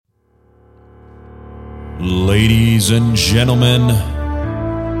Ladies and gentlemen,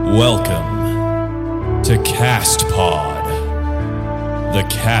 welcome to Cast Pod, the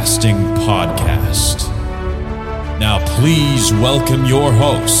casting podcast. Now please welcome your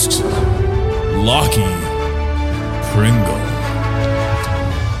host, Lockie Pringle.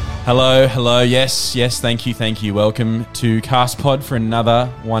 Hello, yes, thank you. Welcome to Cast Pod for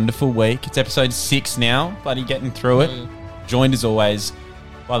another wonderful week. It's episode 6 now, bloody getting through it. Joined as always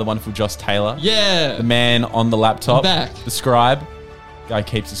by the wonderful Josh Taylor. Yeah. The man on the laptop. I'm back. The scribe. Guy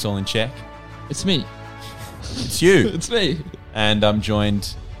keeps us all in check. It's me. It's you. It's me. And I'm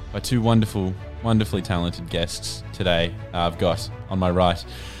joined by two wonderfully talented guests today. I've got on my right,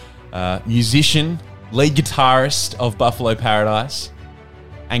 musician, lead guitarist of Buffalo Paradise,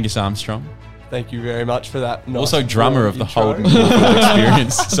 Angus Armstrong. Thank you very much for that. Nice Also drummer of the intro. Holden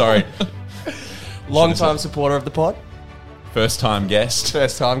Experience. Sorry. Long-time supporter of the pod. First-time guest.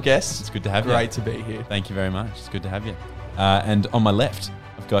 First-time guest. It's good to have you. Great to be here. Thank you very much. It's good to have you. And on my left,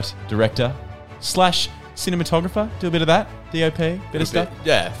 I've got director / cinematographer. Do a bit of that. DOP, bit of stuff.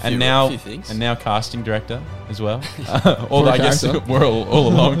 Yeah, And now casting director as well. Although I guess character. we're all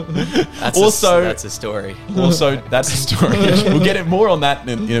along. That's a story. Also, that's a story. We'll get it more on that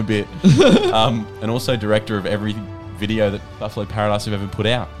in a bit. And also director of every video that Buffalo Paradise have ever put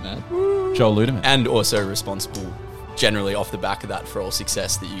out. Joel Ludemann. And also responsible, generally off the back of that, for all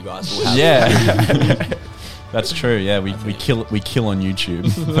success that you guys will have. Yeah. That's true. Yeah, we kill on YouTube.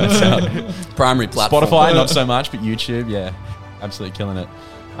 That's our Primary platform. Spotify, not so much, but YouTube, yeah, absolutely killing it.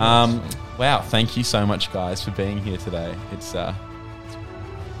 Wow, thank you so much, guys, for being here today. It's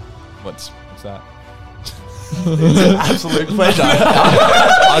what's that? It's an absolute pleasure.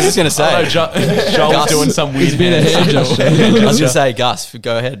 I was just going to say. Joel's Gus. doing some weird. He's been ahead, Josh. I was going to say, Gus,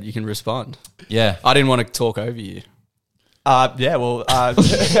 go ahead. You can respond. Yeah, I didn't want to talk over you.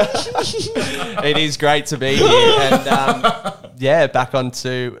 It is great to be here. And back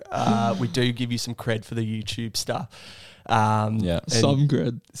onto, we do give you some cred for the YouTube stuff. yeah. Some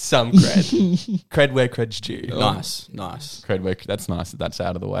cred. Some cred. Cred where cred's due. Nice. Cred work. That's nice. That's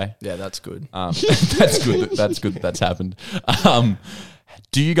out of the way. Yeah, that's good. That's good. That's good. That's happened.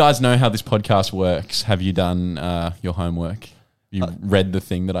 Do you guys know how this podcast works? Have you done your homework? You read the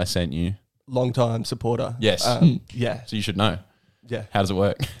thing that I sent you? Long-time supporter. Yes. Yeah. So you should know. Yeah. How does it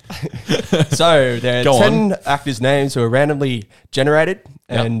work? So there are Go 10 actors' names who are randomly generated,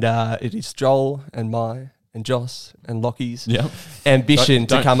 Yep. and it is Joel and Joss and Lockie's Yep. ambition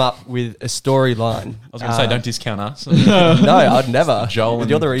Don't- to come up with a storyline. I was going to say, don't discount us. No, I'd never. Joel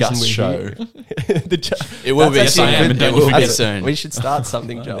You're the and reason Gus we're show. here. It will be That's soon. actually a good It thing. will be That's- soon. We should start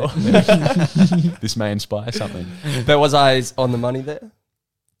something, Joel. This may inspire something. But was I on the money there?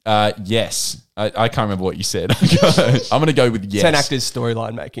 Yes. I can't remember what you said. I'm going to go with yes. 10 actors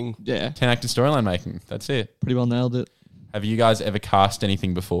storyline making. Yeah. 10 actor storyline making. That's it. Pretty well nailed it. Have you guys ever cast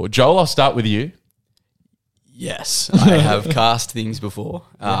anything before? Joel, I'll start with you. Yes, I have cast things before.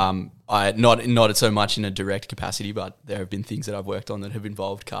 I not so much in a direct capacity, but there have been things that I've worked on that have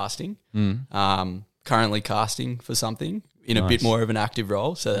involved casting. Currently casting for something in a bit more of an active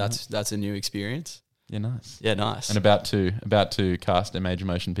role, so that's a new experience. Yeah, nice. Yeah, nice. And about to cast a major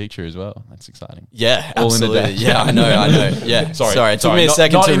motion picture as well. That's exciting. Yeah, All in a absolutely. day. Yeah, I know. Yeah, sorry. It took me a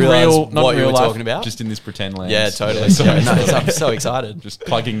second not to in realize not what in you real were life, talking about. Just in this pretend land. Yeah, totally. Sorry. I'm so excited. Just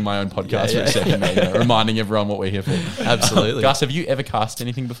plugging my own podcast Yeah, for a second, mate, reminding everyone what we're here for. Absolutely. Gus, have you ever cast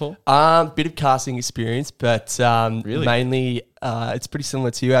anything before? Bit of casting experience, but Really? mainly it's pretty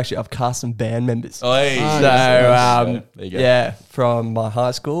similar to you, actually. I've cast some band members. Oh, So, there you go. yeah, from my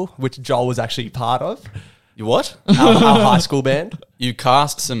high school, which Joel was actually part of, You what? our high school band. You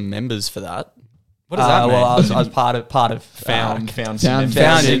cast some members for that? What does that mean? Well, I was part of Found Found some members.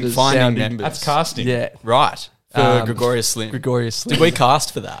 members. Finding members. That's casting. Yeah, Right. For Um, Gregorius Slim. Gregorius Slim. Did we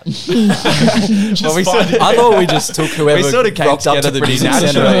cast for that? Well, we sort of- I thought we just took whoever we sort of came rocked up to together the pretty music centre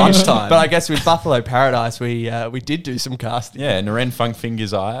at naturally. lunchtime. But I guess with Buffalo Paradise, we did do some casting. Yeah, Naren Funk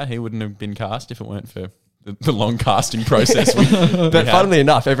Fingers Eye, he wouldn't have been cast if it weren't for the long casting process. But funnily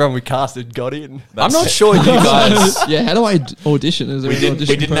enough, everyone we casted got in. I'm not sure you guys... Yeah, how do I audition? Is there an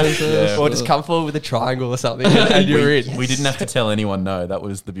audition didn't have- process? yeah. Or just come forward with a triangle or something and you're in. We didn't have to tell anyone no. That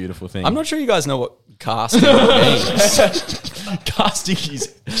was the beautiful thing. I'm not sure you guys know what casting means. Casting is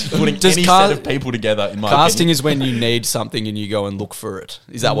putting Just any set of people together, in my Casting opinion. is when you need something and you go and look for it.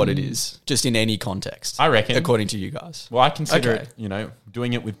 Is that what it is? Just in any context? I reckon. According to you guys. Well, I consider Okay. it,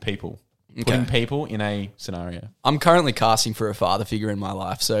 doing it with people. Putting people in a scenario. I'm currently casting for a father figure in my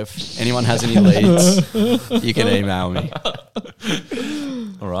life, so if anyone has any leads, you can email me.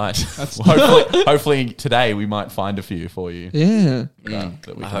 All right. Well, hopefully today we might find a few for you. Yeah.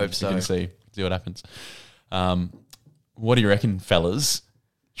 That we I hope so. We can see what happens. What do you reckon, fellas?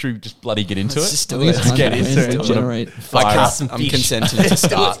 Should we just bloody get into it? Just I do think it. it's time get to into it. generate. I'm consented to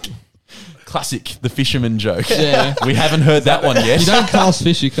start. Classic, the fisherman joke. Yeah. We haven't heard that one yet. You don't cast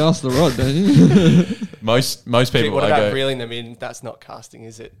fish, you cast the rod, don't you? Most people What I about go, reeling them in? That's not casting,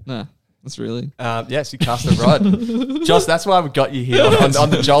 is it? Nah, that's really. Yes, you cast the rod. Josh, that's why we got you here on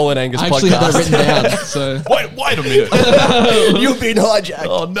the Joel and Angus I actually had that podcast. written down, so. wait a minute. You've been hijacked.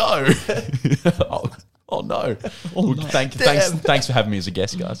 Oh no. Oh no. Well, thanks for having me as a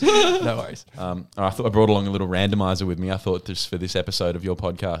guest, guys. No worries. I thought I brought along a little randomizer with me. I thought just for this episode of your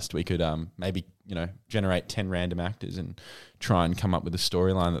podcast, we could maybe, generate 10 random actors and try and come up with a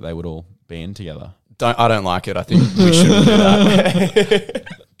storyline that they would all be in together. I don't like it. I think we shouldn't do that.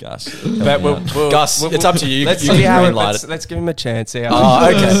 Gus. But Gus, it's up to you. Let's, You see can how greenlight it. let's give him a chance. See how Oh,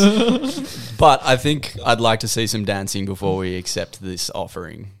 okay. But I think I'd like to see some dancing before we accept this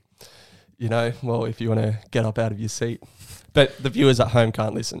offering. if you want to get up out of your seat. But the viewers at home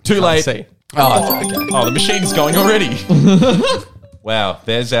can't listen. Too Can't late. see. Oh, okay. Oh, the machine's going already. Wow,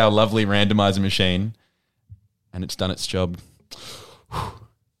 there's our lovely randomizer machine. And it's done its job.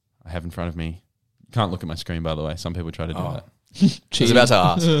 I have in front of me. Can't look at my screen, by the way. Some people try to do that. I was about to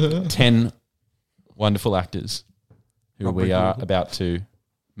ask. 10 wonderful actors who Rob we Riggle. are about to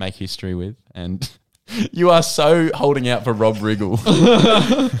make history with. And you are so holding out for Rob Riggle.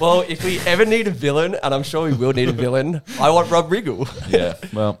 Well, if we ever need a villain, and I'm sure we will need a villain, I want Rob Riggle. Yeah,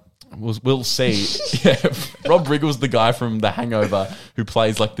 well, we'll see. Yeah, Rob Riggle's the guy from The Hangover who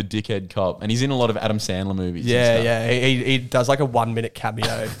plays like the dickhead cop. And he's in a lot of Adam Sandler movies. and stuff. He does like a 1 minute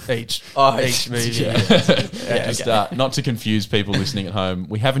cameo each movie. Not to confuse people listening at home,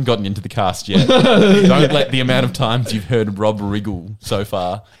 we haven't gotten into the cast yet. Don't let the amount of times you've heard Rob Riggle so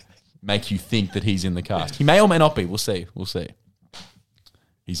far make you think that he's in the cast. He may or may not be. We'll see.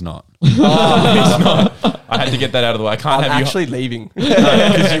 He's not. He's not. I had to get that out of the way. I can't I'm have actually leaving.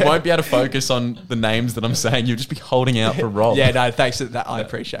 because you won't be able to focus on the names that I'm saying. You'll just be holding out for Rob. Yeah, no, thanks for that. I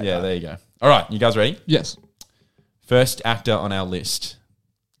appreciate Yeah, that. there you go. All right, you guys ready? Yes. First actor on our list,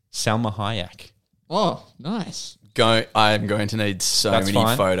 Salma Hayek. Oh, nice. I'm going to need so That's many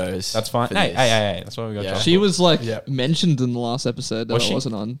fine. photos. That's fine. for Hey, this. hey. That's why we got Yeah. Josh. She was Yep. mentioned in the last episode that Was I she?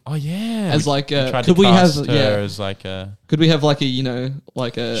 wasn't on. Oh yeah. As like tried could to we have cast her as like a? could we have like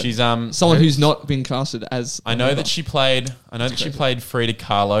a She's someone who's not been casted as I know that she played. I know that she played Frida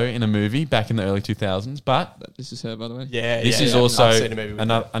Kahlo in a movie back in the early 2000s. But this is her, by the way. Yeah, this yeah, is yeah. also I've seen a movie with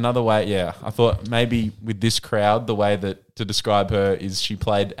her. another way. Yeah, I thought maybe with this crowd, the way that to describe her is she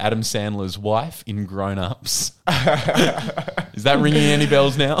played Adam Sandler's wife in Grown Ups. Is that ringing any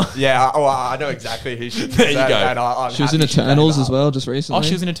bells now? Yeah, I know exactly who she is. There you go. and I'm She was in happy she made Eternals it as up. well, just recently. Oh,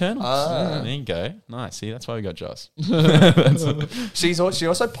 she was in Eternals. Ah. There you go. Nice. See, that's why we got Joss. She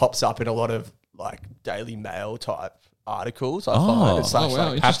also pops up in a lot of like Daily Mail type articles. I Oh. find it's Oh, wow,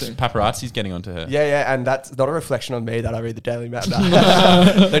 like, interesting. Paparazzi's getting onto her. yeah, and that's not a reflection on me that I read the Daily Mail.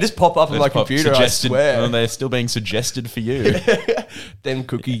 No. They just pop up on my Pop- computer. I suggested- swear. and they're still being suggested for you. Them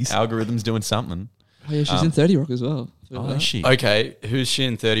cookies. Algorithm's doing something. Oh, yeah, she's in 30 Rock as well. Oh, is she? Okay, who's she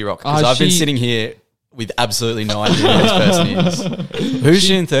in 30 Rock? Because Oh, I've been she- sitting here with absolutely no idea who this person is. Who's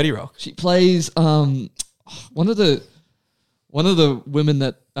she in 30 Rock? She plays one of the women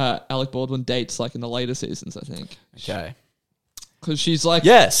that Alec Baldwin dates like in the later seasons, I think. Okay. Because she's like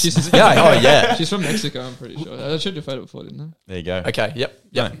Yes. she's Yeah. she's from Mexico, I'm pretty sure. I showed you a photo before, didn't I? There you go. Okay, yep.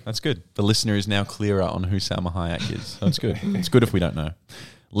 Yeah, that's good. The listener is now clearer on who Salma Hayek is. That's good. It's good if we don't know.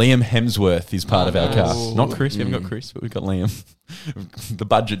 Liam Hemsworth is part of our nice. cast. Not Chris. We haven't got Chris, but we've got Liam. The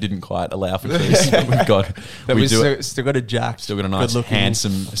budget didn't quite allow for Chris, but we've got. But we we do still got a Jack. still got a nice, good-looking-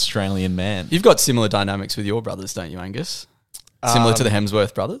 handsome Australian man. You've got similar dynamics with your brothers, don't you, Angus? Similar to the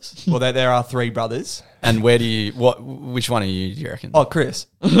Hemsworth brothers? Well, there are three brothers. And which one are you, do you reckon? Oh, Chris.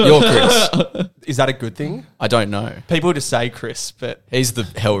 You're Chris. Is that a good thing? I don't know. People just say Chris, but He's the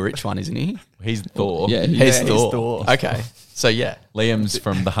hell rich one, isn't he? He's Thor. Yeah, He's he's Thor. Thor. Okay. So, yeah. Liam's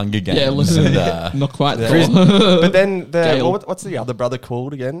from the Hunger Games. yeah, listen, and, not quite. Chris- Thor. but then Gale. what's the other brother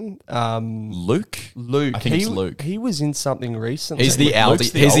called again? Luke. Luke. I think it's Luke. He was in something recently. He's the Luke's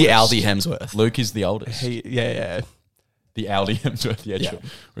Aldi. the He's the oldest. Aldi Hemsworth. Luke is the oldest. Yeah. The Aldi Hemsworth. Yeah, Yeah. sure.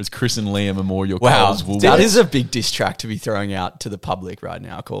 Whereas Chris and Liam are more your Wow, Coles Woolworths. that is a big diss track to be throwing out to the public right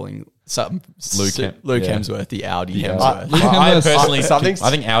now, calling Luke Hem- Luke yeah. Hemsworth the Audi Yeah. Hemsworth. Luke I Hemsworth- personally, something's- I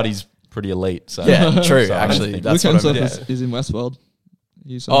think Audi's pretty elite. So Yeah, true. So I don't actually, think- that's Luke what I Hemsworth meant. is in Westworld.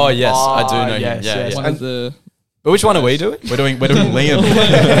 He's Oh yes, I do know yes, him. Yeah, yes. yeah. one of the. But which one are we doing? We're doing Liam.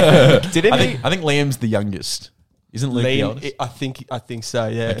 Didn't I he? think Liam's the youngest. Isn't Luke the Liam, oldest? I think so.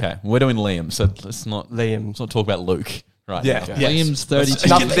 Yeah. Okay, we're doing Liam. So let's not Liam. talk about Luke right Yeah. now. Yes. Liam's 32.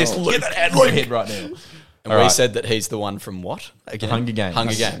 Enough of Get this. that out of your head right now. And All we right. said that he's the one from what? Again? Hunger Games.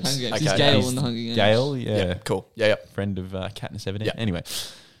 Hunger Games. Hunger Games. Okay. He's Gale in the Hunger Games. Gale, yeah. Yeah, cool. Yeah. Friend of Katniss Everdeen. Yeah. Anyway,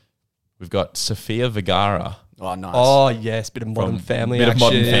 we've got Sofia Vergara. Oh, nice. Oh yes, bit of modern From- family bit of action.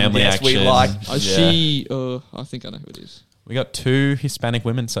 modern family yes, we action. like. Oh, she. I think I know who it is. We got 2 Hispanic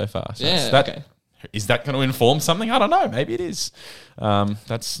women so far. So Yeah, that, okay. Is that going to inform something? I don't know. Maybe it is.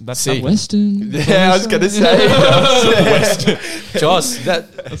 That's See. something. Western. Yeah, I was gonna say. Joss,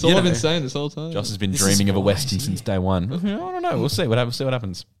 That's all I've been saying this whole time. Joss has been This dreaming is of a why, Western since day one. I don't know. We'll see what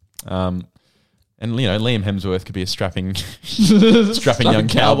happens. And Liam Hemsworth could be a strapping young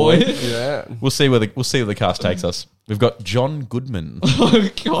cowboy. Yeah. We'll see where the cast takes us. We've got John Goodman. Oh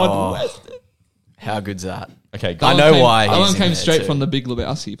God, Oh. Western. how good's that? Okay, I know why That he's one in came there straight too. from the Big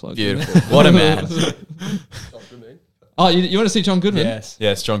Lebowski plug. didn't it? Beautiful. What a man. Oh, you want to see John Goodman? Yes.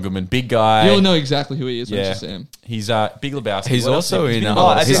 Yes, John Goodman, big guy. You'll know exactly who he is when Yeah. you see him. He's Big Lebowski. He's What else? also in. been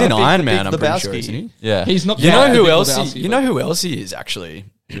as He's in in Big- Iron Big Man. I'm pretty sure, Lebowski. isn't he? Yeah, He's not. You know the who Big else? Lebowski, You know but- who else he is actually?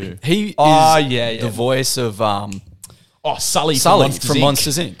 Who? He is yeah. the voice of Sully Sully Monsters from Inc.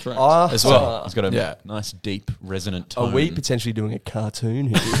 Monsters Inc. Correct. as well. He's got a Yeah. nice, deep, resonant Are tone. we potentially doing a cartoon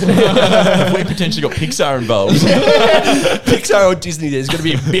here? Have we potentially got Pixar involved? Pixar or Disney? There's going to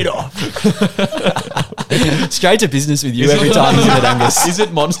be a bit off. Straight to business with you every time, isn't it, Angus? Is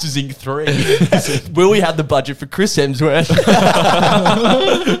it Monsters Inc. 3? Will we have the budget for Chris Hemsworth?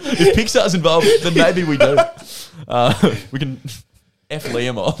 If Pixar's involved, then maybe we do. We can F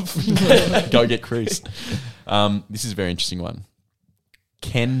Liam off. Go get Chris. This is a very interesting one.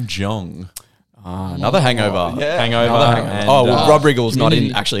 Ken Jeong. Another hangover. yeah. Hangover. Another hangover. and, Oh, well, Rob Riggle's not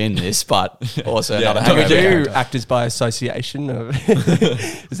Community. actually in this, but also Yeah. another No, We hangover. do actors by association.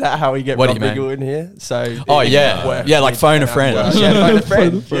 Is that how we get What do Rob you Riggle in here? So Oh, yeah. work Yeah, like with phone a our friend. work. Yeah, phone a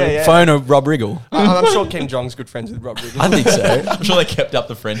friend. Yeah. Phone of Rob Riggle. I'm sure Ken Jeong's good friends with Rob Riggle. I think so. I'm sure they kept up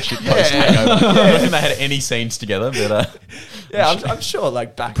the friendship post Hangover. I don't think they had any scenes together, but Yeah, I'm sure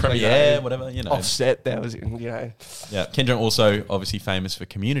like back premiere, whatever, you know. offset there was Yeah, Ken Jeong also obviously famous for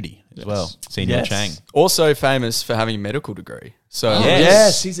Community as well. Senior Yes. Chang. Also famous for having a medical degree. So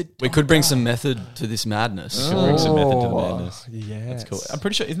Yes. he's a we could bring some method to this madness. Bring some method to the madness. Yeah, That's cool. I'm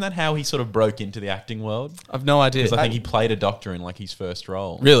pretty sure, isn't that how he sort of broke into the acting world? I've no idea. Because I think he played a doctor in like his first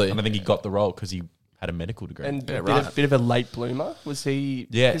role. Really? And I think he got the role because he had a medical degree. And Yeah, a right. bit of a late bloomer. Was he?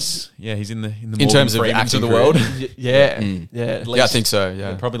 yes. Yeah, he's in the in Morgan terms of Freemans acting of the career. world. Yeah, Mm. yeah. Yeah, I think so.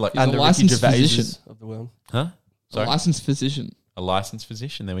 Yeah. Probably like, He's And a the licensed Ricky physician. Gervaises of the world. huh? A Sorry? licensed physician. A licensed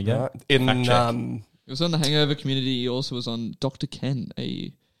physician. There we go. Right. In Fact check. He was on the Hangover Community. He also was on Dr. Ken.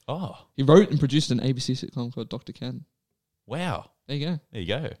 He Oh, wrote and produced an ABC sitcom called Dr. Ken. wow. There you go. There you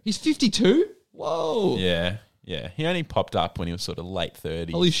go. He's 52. Whoa. Yeah. Yeah. He only popped up when he was sort of late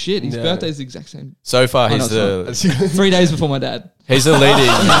 30s. Holy shit. His Yeah. birthday's the exact same. So far, Oh, he's no, the 3 days before my dad. he's the leading.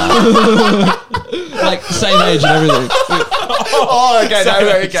 Like same age and everything. Oh, okay.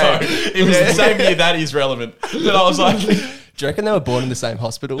 Sorry. It was the same year that is relevant. But I was like, Do you reckon they were born in the same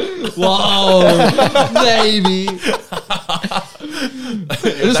hospital? Whoa, baby.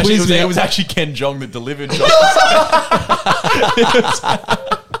 it was actually Ken Jeong that delivered John.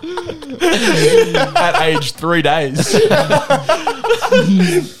 At age 3 days. So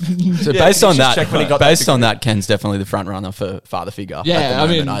based you on should check when he that, got based that on that, Ken's definitely the front runner for father figure. Yeah, at the I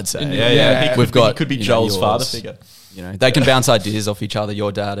moment, mean, I'd say. in- Yeah. We've got. He could be you know, Joel's yours. father figure. You know, they can bounce ideas off each other.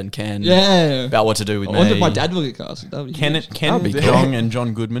 Your dad and Ken. Yeah. About what to do with I me. wonder if my dad will get cast. That would be Ken huge. Jeong be and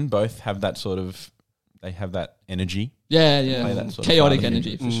John Goodman both have that sort of, they have that energy. Yeah, Play that yeah. sort of Chaotic father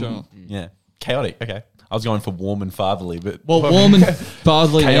energy for sure. Yeah. Chaotic. Okay. I was going for warm and fatherly, but Well, warm and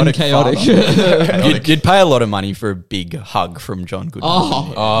fatherly and chaotic. You'd pay a lot of money for a big hug from John Goodman.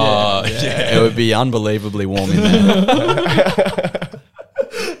 Oh, oh, yeah. It would be unbelievably warm in there.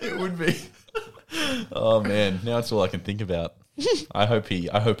 It would be. Oh man, now it's all I can think about. I hope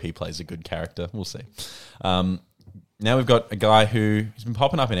he plays a good character. We'll see. Now we've got a guy who's been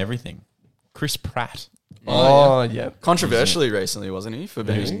popping up in everything. Chris Pratt. Oh, yeah. Controversially recently, wasn't he? For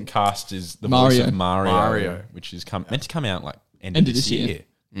Who's being cast as the Mario. voice of Mario, Mario. which is meant to come out like end End of of this this year.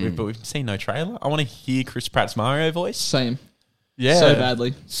 year. But we've seen no trailer. I want to hear Chris Pratt's Mario voice. same. Yeah. So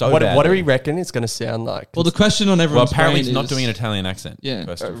badly. So What bad. do we reckon it's going to sound like? Well, the question on Well, everyone's apparently brain he's not is, doing an Italian accent. Yeah.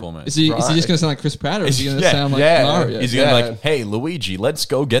 First and foremost. Is he just Right. going to sound like Chris Pratt, or is he going to Yeah, sound like yeah. Mario? Is he going to Yeah. be like, hey, Luigi, let's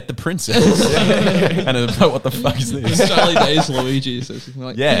go get the princess? And it's like, what the fuck is this? It's Charlie Day's Luigi, so it's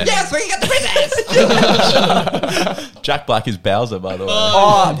like, Yeah. yes, we can get the princess. Jack Black is Bowser, by the way.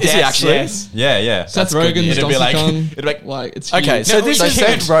 oh, Is he actually? Yes. Yeah, yeah. Seth That's good. Rogen's It'd be Donkey like, Kong. it'd be like, Like, it's Okay, huge. so no, this you is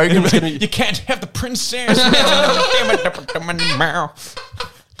can't. Seth Rogen's going to You can't have the princess.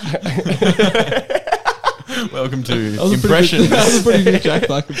 Welcome to That was a pretty impressions. good- that was a pretty good Jack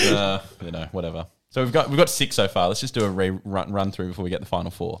Black. Whatever. So we've got 6 so far. Let's just do a run through before we get the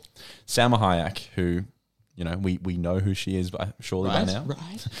final 4. Salma Hayek, who, we know who she is surely by now.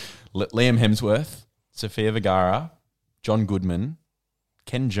 Right. Liam Hemsworth, Sofia Vergara, John Goodman,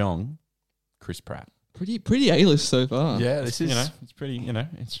 Ken Jeong, Chris Pratt. Pretty A-list so far. Yeah, this is It's pretty.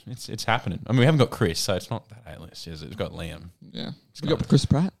 It's happening. I mean, we haven't got Chris, so it's not that A-list, is it? We've got Liam. Yeah. We got Chris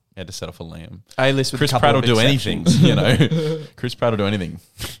Pratt. Had to settle for Liam. A-list with Chris a couple Pratt will of do anything. exceptions. Chris Pratt will do anything.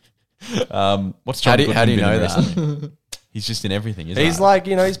 What's John Goodman How do you been in know recently? that? He's just in everything, isn't He's he? like,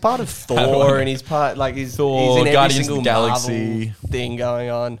 he's part of do I Thor, know? and he's part he's Thor, in every Guardians single of the Galaxy. Marvel thing going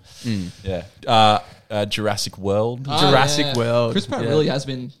on. Yeah. Jurassic World. Jurassic World. Chris Pratt Yeah. really has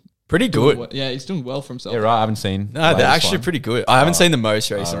been Pretty doing good. well. Yeah, he's doing well for himself. Yeah, right. I haven't seen. No, the they're latest actually one. pretty good. I haven't seen the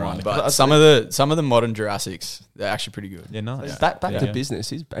most recent right. one, but some of the modern Jurassics, they're actually pretty good. Yeah, nice. Back Yeah. to business.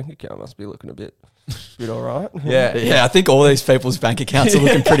 His bank account must be looking a bit all right. Yeah, I think all these people's bank accounts are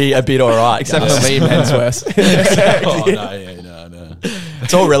looking a bit all right. Except guys. for Liam Hemsworth. Oh no.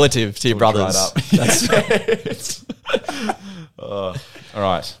 It's all relative to your It's all brothers. dried up. That's All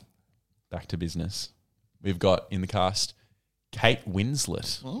right. Back to business. We've got in the cast Kate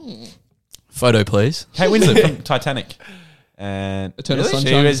Winslet. photo, please. Kate Winslet from Titanic. And Eternal Really?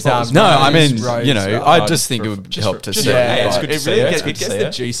 Sunshine. She was, of the No, Spotless I Mind. mean, Rose, I just think it would just help to just- see. yeah, it. it's good to it see really her. gets, It's good it to gets see the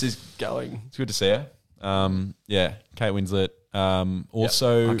her. juices going. It's good to see her. Yeah, Kate Winslet.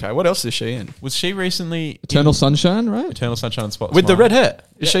 Also, Okay, what else is she in? was she recently Eternal Sunshine, right? Eternal Sunshine of the Spotless With the Mind? red hair.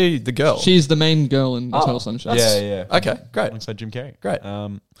 Is she the girl? She's the main girl in Eternal Sunshine. Yeah. Okay, great. Alongside Jim Carrey. Great.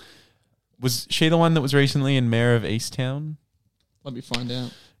 Was she the one that was recently in Mayor of Easttown? Let me find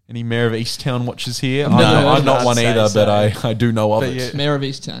out. Any Mayor of Easttown watchers here? No, I'm not I'd one say either, so. but I do know of But it. yeah. Mayor of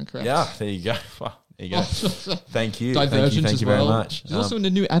Easttown, correct? Yeah, there you go. Well, there you go. Thank you. Divergent Thank as you well. very much. She's also in the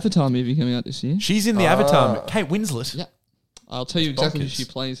new Avatar movie coming out this year. She's in the Avatar. Kate Winslet. Yeah. I'll tell you exactly who bonkers. she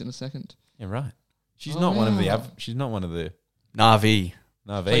plays in a second. Yeah, right. She's Oh, not one of the. wow. She's not one of the. Navi.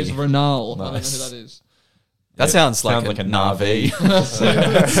 Plays Navi. Renal. I don't know who Nice. that is. That Yeah, sounds like sounds a like a Navi.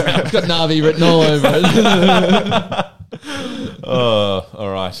 It's got Navi written all over it. Oh,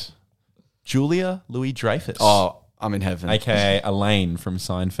 all right. Julia Louis Dreyfus. Oh, I'm in heaven. aka Elaine from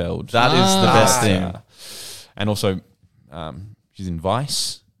Seinfeld. That is the best thing. And also, she's in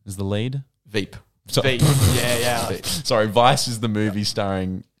Vice as the lead. Veep. So- Yeah. Sorry, Vice is the movie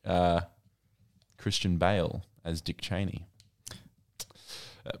starring Christian Bale as Dick Cheney.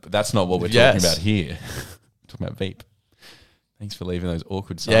 But that's not what we're Yes. talking about here. We're talking about Veep. Thanks for leaving those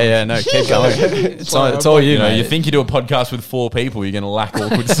awkward silences. Yeah, no, keep going. it's all you, You know, mate. you think you do a podcast with 4 people, you're going to lack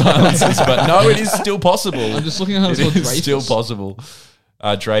awkward silences, but no, it is still possible. I'm just looking at how it's It called is Dreyfus. still possible.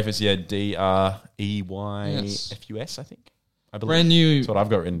 Dreyfus, yeah, Dreyfus, I think. I believe. Brand new, That's what I've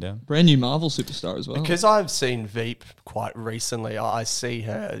got written down. brand new Marvel superstar as well. Because I've seen Veep quite recently, I see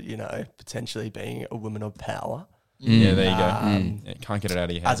her, potentially being a woman of power, Yeah, there you go. Um, Yeah, can't get it out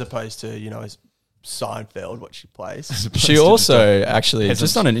of your head. as opposed to, Seinfeld, what she plays. As opposed She to also actually, peasant.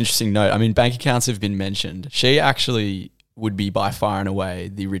 just on an interesting note, I mean, bank accounts have been mentioned. She actually would be by far and away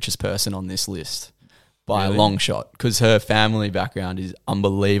the richest person on this list by Really? a long shot because her family background is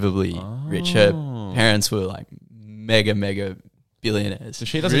unbelievably rich. Her parents were like mega billionaires. So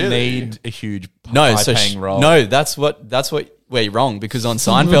she doesn't need a huge No, high-paying role. no, that's what where you're wrong because on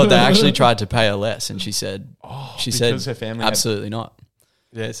Seinfeld they actually tried to pay her less, and she said, because her family had- absolutely not.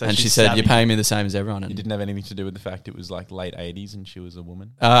 Yeah, so And she she's said, savvy. "You're paying me the same as everyone." It And didn't have anything to do with the fact it was like late 80s and she was a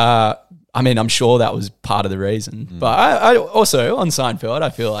woman. I mean, I'm sure that was part of the reason. But I also on Seinfeld, I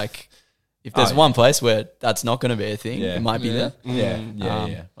feel like if there's Oh, one place where that's not going to be a thing, Yeah. it might be Yeah. there.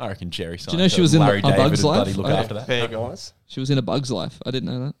 Yeah. I reckon Jerry Seinfeld. Do you know she was in Larry A David Bug's would Life? bloody look Okay. after that. Fair guys. She was in A Bug's Life. I didn't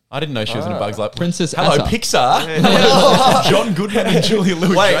know that. I didn't know she was in a Bug's Life. Princess Hello, Atta. Pixar. John Goodman and Julia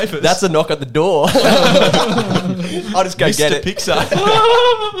Louis Wait, Dreyfus. that's a knock at the door. I'll just go Mr. get it. Pixar.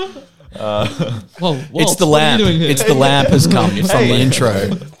 Whoa, It's Walt, the what are you lamp. doing here? It's the lamp has come from the intro.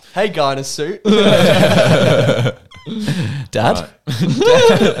 Hey, guy in a suit. Dad,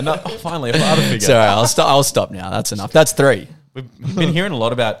 Finally, a father figure. sorry, I'll stop now. That's enough. That's 3. We've been hearing a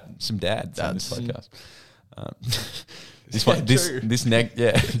lot about some dads on this podcast. This next,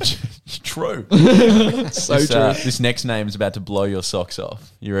 yeah, true. So true. This next name is about to blow your socks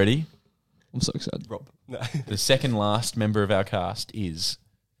off. You ready? I'm so excited. Rob. No. The second last member of our cast is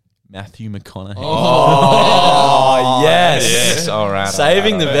Matthew McConaughey. Oh yes, All right.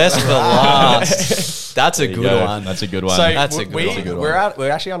 saving the best for last. That's a good one. That's a good one. So That's a good we, one. That's a good we're, one. out,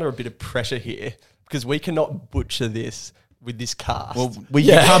 we're actually under a bit of pressure here because we cannot butcher this with this cast. Well, you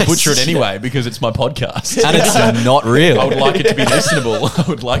Yes. can't butcher it anyway because it's my podcast. And it's not real. I would like it to be listenable. I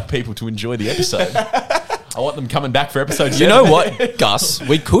would like people to enjoy the episode. I want them coming back for episodes. You know what, Gus?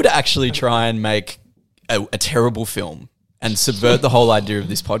 We could actually try and make a terrible film and subvert the whole idea of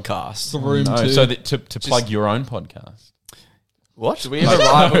this podcast. The Room No, 2. so that to plug your own podcast. What? Do we have a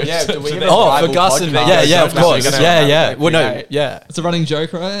rival? Yeah, do we have a Oh, rival for Gus and podcast? yeah, of course. We're gonna Yeah. have Well, no, create. yeah. It's a running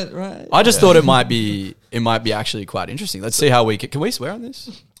joke, right? I just thought it might be actually quite interesting. Let's see how we can we swear on this?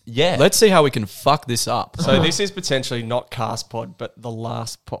 Yeah. Let's see how we can fuck this up. So this is potentially not Cast Pod, but the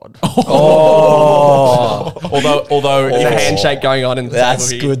last pod. Oh, although There's a handshake going on in the that's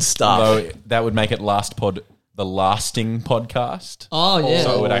table here. good stuff. Although that would make it last pod the lasting podcast. Oh, yeah.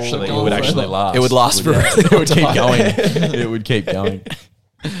 So it would actually last. It would last for It would keep going. It would keep going.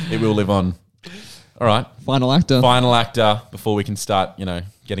 It will live on. All right. Final actor. Final actor before we can start,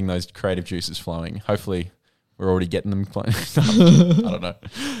 getting those creative juices flowing. Hopefully we're already getting them flowing. I don't know.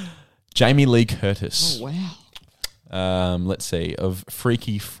 Jamie Lee Curtis. Oh, wow. Let's see. Of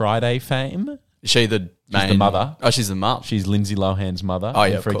Freaky Friday fame. Is she the main? the mother. Oh, she's the mum. She's Lindsay Lohan's mother. Oh,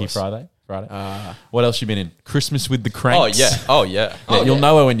 yeah, in of Freaky course. Friday. What else you been in? Christmas with the Cranks. Oh yeah. Yeah, you'll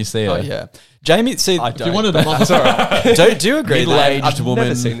know her when you see her. Oh yeah. Jamie, see, I If you don't. wanted a mother, do you agree? Middle-aged I've woman.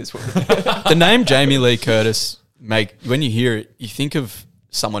 never seen this woman. The name Jamie Lee Curtis when you hear it, you think of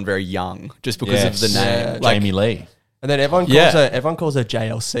someone very young just because of the Yes. name. JamieLee. And then everyone calls her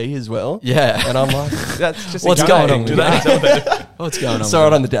JLC as well. Yeah. And I'm like, that's just What's a going gun on thing. with What's going on? Saw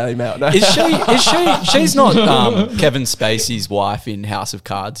it on the Daily Mail. No. Is she's not Kevin Spacey's wife in House of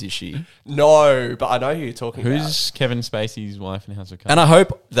Cards, is she? No, but I know who you're talking about. Who's Kevin Spacey's wife in House of Cards? And I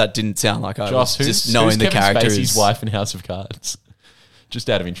hope that didn't sound like I Joss, was just knowing the Kevin character Spacey's is wife in House of Cards? Just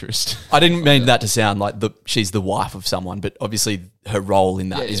out of interest. I didn't mean that to sound like she's the wife of someone, but obviously her role in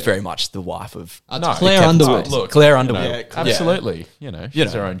that is very much the wife of it's No, Claire Kevin Underwood. Spacey. Look, Claire Underwood. Yeah, Absolutely.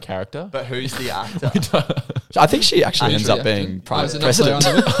 She's know. her own character. But who's the actor? I think she actually ends up Actually, being actor. Oh, is it not president.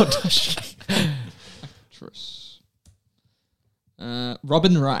 Claire Underwood? Actress.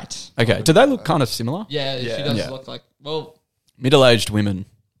 Robin Wright. Okay, do they look kind of similar? Yeah, she does look like. Well, Middle-aged women.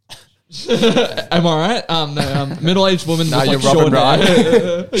 am I right? No, middle-aged woman. No, with you're like Robin short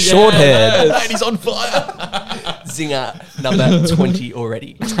hair. Short haired. Lady's on fire. Zinger number 20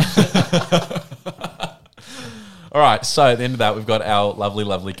 already. All right, so at the end of that, we've got our lovely,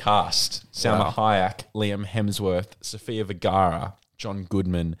 lovely cast. Salma Hayek, Liam Hemsworth, Sofia Vergara, John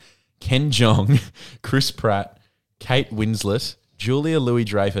Goodman, Ken Jeong, Chris Pratt, Kate Winslet, Julia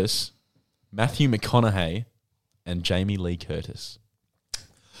Louis-Dreyfus, Matthew McConaughey, and Jamie Lee Curtis.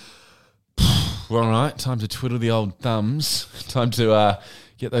 All right, time to twiddle the old thumbs. Time to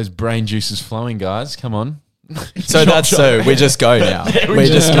get those brain juices flowing, guys. Come on. So we just go now. we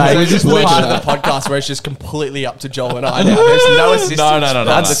just We're just part of the podcast where it's just completely up to Joel and I now. There's no assistance. No.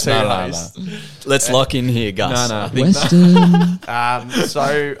 That's the two hosts. Let's lock in here, Gus. No. I think Western.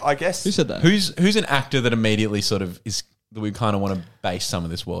 So I guess Who said that? Who's an actor that immediately sort of is that we kind of want to base some of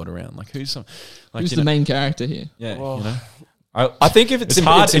this world around? Like who's the main character here? Yeah, I think if it's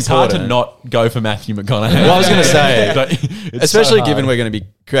hard. It's hard to important- not go for Matthew McConaughey. Well, I was going to say, It's especially so given hard. we're going to be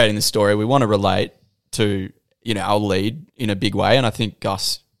creating this story, we want to relate to our lead in a big way, and I think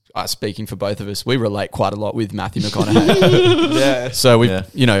Gus, speaking for both of us, we relate quite a lot with Matthew McConaughey. yeah. So we, I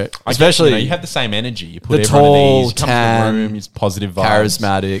especially guess, you have the same energy. You put the everyone at tall, ease. You come tan, to the room. He's positive vibes.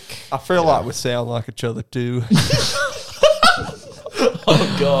 charismatic. I feel like we sound like each other too.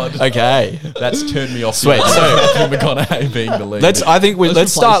 Oh God, Okay, that's turned me off. Sweet. Matthew McConaughey being the lead. let's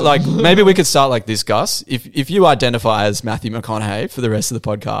start replace like maybe we could start like this, Gus. If you identify as Matthew McConaughey for the rest of the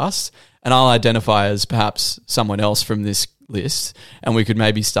podcast, and I'll identify as perhaps someone else from this list, and we could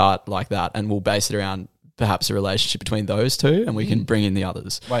maybe start like that, and we'll base it around perhaps a relationship between those two, and we can bring in the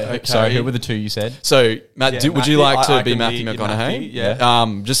others. Wait, Okay. sorry, who were the two you said? So, Matt, Yeah, would you Matthew, like to I be can Matthew be McConaughey? Matthew,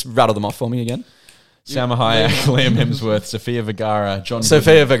 yeah. Just rattle them off for me again. Salma Hayek, Liam Hemsworth, Sofia Vergara, John.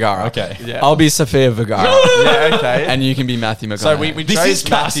 Sofia Goodman. Vergara. Okay. Yeah. I'll be Sofia Vergara. Yeah, okay. And you can be Matthew McConaughey. So we This chose is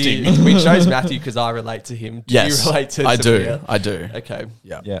casting. Matthew. We chose Matthew because I relate to him. Do yes, you relate to I Sophia? do. I do. Okay.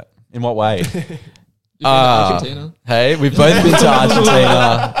 Yeah. In what way? You've been to Argentina. Hey, we've both been to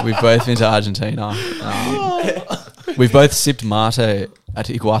Argentina. We've both sipped mate at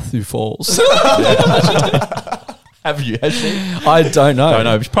Iguazu Falls. Have you? Has she? I don't know. Don't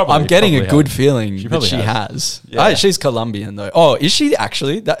know. Probably- I'm getting a probably good has. feeling She that probably she has. has. Yeah. Oh, she's Colombian though. Oh, is she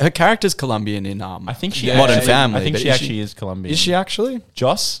actually? Her character's Colombian in I think she Modern actually- Family. I think but she actually is Colombian. Is she actually?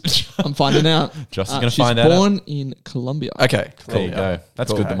 Joss? I'm finding out. Joss is gonna she's find out. born in Colombia. Okay. There you go. That's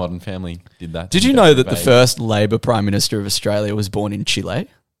Cool. good. The Modern Family did that. Did you know that the first Labor Prime Minister of Australia was born in Chile?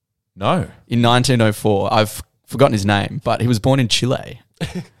 No. In 1904. I've forgotten his name, but he was born in Chile.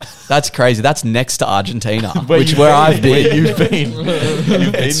 That's crazy. That's next to Argentina, where I've been. Where you've been.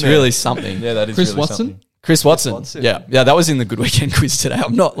 It's really something. Yeah, that is Chris really Watson? something. Chris Watson. Yeah, that was in the Good Weekend quiz today.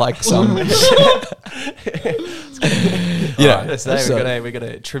 I'm not like some. We're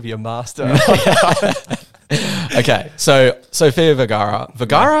gonna trivia master. Okay, so Sofia Vergara.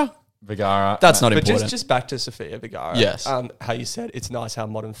 Vergara. That's not But important. just back to Sofia Vergara. Yes. How you said it's nice how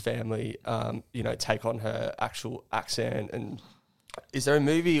Modern Family, take on her actual accent. And is there a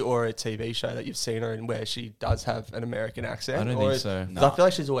movie or a TV show that you've seen her in where she does have an American accent? I don't think so. I feel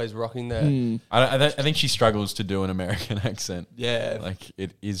like she's always rocking the. I think she struggles to do an American accent. Yeah. Like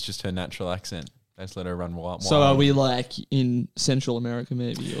it is just her natural accent. Let's let her run wild. So are we like in Central America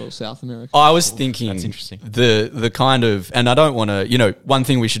maybe or South America? I was thinking That's interesting. The kind of, and I don't want to, one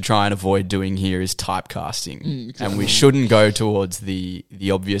thing we should try and avoid doing here is typecasting, exactly. and we shouldn't go towards the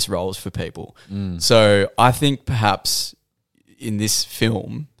obvious roles for people. So I think perhaps in this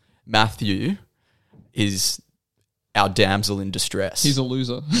film, Matthew is our damsel in distress. He's a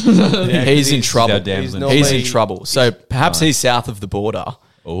loser. He's in trouble. our damsel in He's in trouble. So perhaps he's south of the border.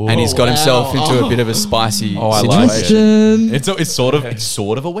 Ooh. And he's got himself Wow. into a bit of a spicy I like situation. it. It's sort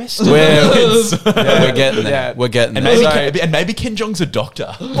of a Western. We're getting there. Yeah. We're getting And there. maybe Ken Jeong's a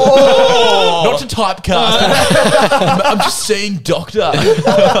doctor. Not to typecast. I'm just saying doctor.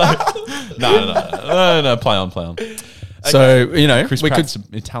 No. Play on. So, Chris we Pratt's could.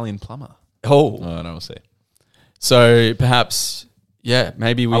 an Italian plumber. Oh. No, we'll see. So perhaps,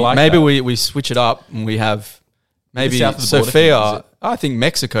 maybe we I like maybe that. we switch it up and we have maybe south of the border Sophia. thing, is it? I think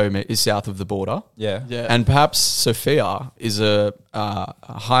Mexico is south of the border. Yeah. And perhaps Sophia is a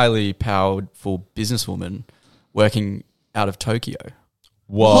highly powerful businesswoman working out of Tokyo.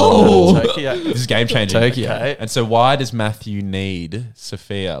 Whoa. Tokyo. This is game changing. Tokyo. Okay. And so why does Matthew need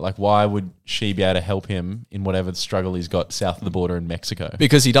Sophia? Like why would she be able to help him in whatever struggle he's got south of the border in Mexico?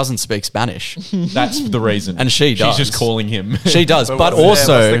 Because he doesn't speak Spanish. That's the reason. And she does. She's just calling him. She does. But what's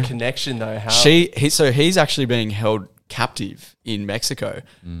also, the connection though? How he's actually being held captive in Mexico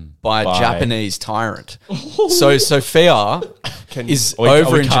by a By- Japanese tyrant. So Sophia is Are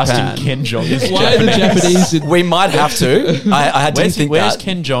over we in casting Japan. Ken Jeong as Why are the Japanese in We might have to. I didn't think Where's that.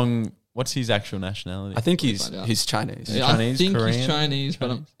 Ken Jeong? What's his actual nationality? I think he's Find out. Chinese. Yeah, Chinese, I think Korean? he's Chinese,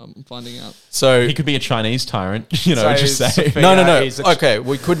 but I'm finding out. So He could be a Chinese tyrant, So just say. Sophia no. is a- Okay,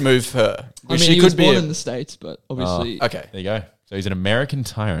 we could move her. I mean, She he was could be born a- in the States, but obviously... Okay. There you go. So he's an American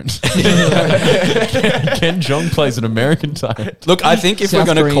tyrant. Ken Jeong plays an American tyrant. Look, I think if South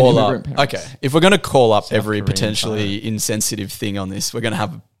we're going to Korean call up, immigrant parents. okay, if we're going to call up every Korean potentially insensitive thing on this, we're going to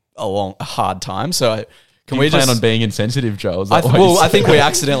have a hard time. So can We we plan just? on being insensitive, Joel? Is that I what you're I think we saying?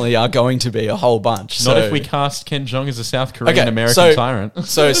 accidentally are going to be a whole bunch. Not so. if we cast Ken Jeong as a South Korean Okay, American so- tyrant.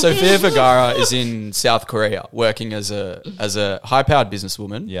 So Sofia Vergara is in South Korea working as a high-powered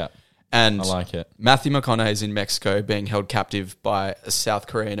businesswoman. Yeah, And I like it. Matthew McConaughey is in Mexico being held captive by a South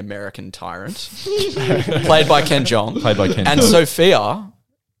Korean American tyrant, played by Ken Jeong. Played by Ken And Jeong. Sophia,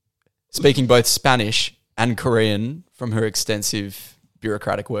 speaking both Spanish and Korean from her extensive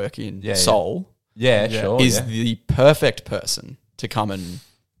bureaucratic work in Yeah. Seoul, Yeah, sure. is yeah. the perfect person to come and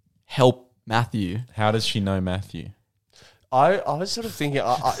help Matthew. How does she know Matthew? I was sort of thinking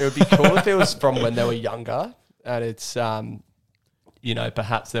it would be cool if it was from when they were younger, and it's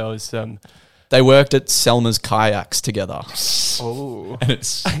perhaps there was some. They worked at Selma's Kayaks together. Oh, And it's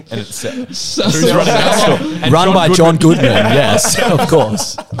So- who's running that store? And Run by John Goodman, yes, of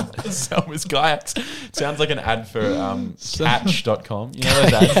course. Selma's Kayaks. Sounds like an ad for Catch.com. You know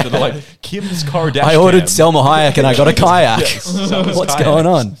those ads that are like Kim's car dash I ordered cam. Selma Hayek and I got a kayak. Yes, Selma's What's Kayaks. going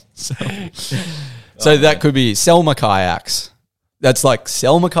on? So that could be Selma Kayaks. That's like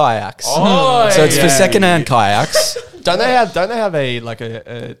Selma Kayaks. Oh, So it's for yeah. secondhand kayaks. don't they have a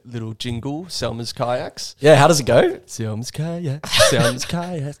little jingle? Selma's Kayaks. Yeah, how does it go? Selma's Kayaks, Selma's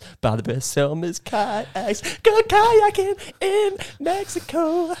Kayaks, buy the best Selma's Kayaks, go kayaking in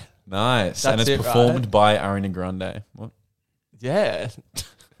Mexico. Nice. That's And it's it, performed right? by Ariana Grande. What? Yeah.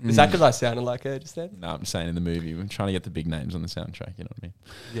 Is that because I sounded like her just then? No, I'm saying in the movie. We're trying to get the big names on the soundtrack, you know what I mean?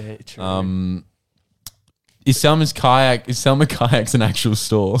 Yeah, true. Is Selma Kayaks an actual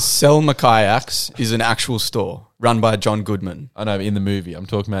store? Selma Kayaks is an actual store run by John Goodman. I know, in the movie. I'm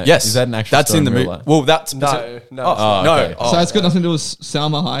talking about. Yes. Is that an actual That's store in the real movie. life? Well, that's... no. Oh, Oh, no. okay. Oh, So it's got nothing to do with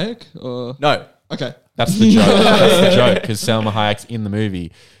Salma Hayek? Or no. Okay. That's the joke. That's the joke because Selma Hayek's in the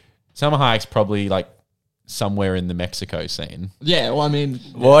movie. Selma Hayek's probably like somewhere in the Mexico scene. Yeah, well, I mean,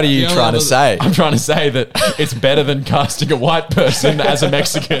 What are you the only trying to other- say? I'm trying to say that it's better than casting a white person as a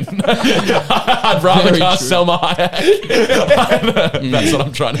Mexican. I'd rather Very cast true. Selma Hayek. That's what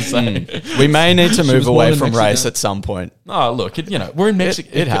I'm trying to say. We may need to move was born away in from Mexico. race at some point. Oh, look, we're in Mexico.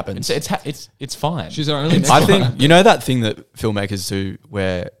 It happens. It's fine. She's our only I Mexican. think, you know that thing that filmmakers do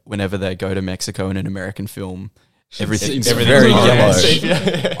where whenever they go to Mexico in an American film, everything's Everything's very orange.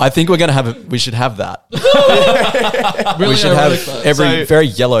 yellow. I think we should have that. Really We should have ironic, though. every very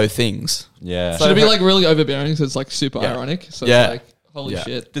yellow things. Yeah. Should it be like really overbearing so it's like super Yeah. ironic? So Yeah. it's like, holy Yeah.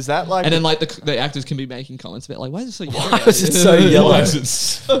 shit. Does that like And then like the actors can be making comments about like, why is it so yellow? Why is it so yellow? Why is it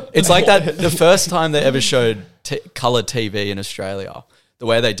so- It's like that the first time they ever showed colour TV in Australia, the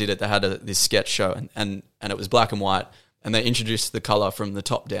way they did it, they had this sketch show and it was black and white and they introduced the colour from the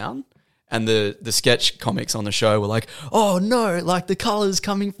top down. And the sketch comics on the show were like, oh no, like the colour's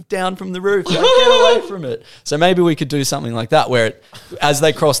coming down from the roof. Like, get away from it. So maybe we could do something like that where as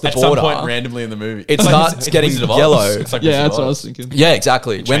they cross the At border, some point randomly in the movie. it It's like- starts it's getting Wizard of Oz. yellow. It's like Yeah, Wizard that's of what I Oz. was thinking. Yeah,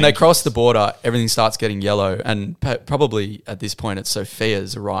 exactly. When they changes. cross the border, everything starts getting yellow. And probably at this point, it's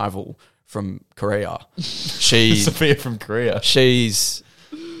Sophia's arrival from Korea. Sophia from Korea. She's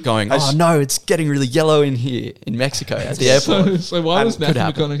going, oh no, it's getting really yellow in here in Mexico at the airport. So why was Could Matthew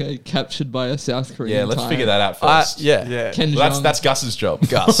happen. McConaughey captured by a South Korean? Yeah, let's tyrant? figure that out first. Yeah. yeah. Ken Well, Jeong, that's Gus's job.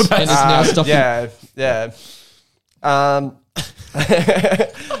 Gus. and is now stuck in yeah.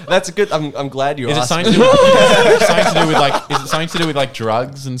 That's a good. I'm glad you Is it asked. something to do with, is it something to do with like? Is it something to do with like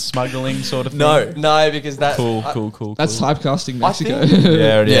drugs and smuggling sort of thing? No. No, because that Cool. That's typecasting Mexico. think-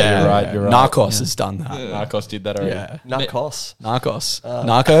 Yeah, Yeah, you're right. You're right. Narcos has done that. Narcos did that already. Yeah. Narcos. Narcos.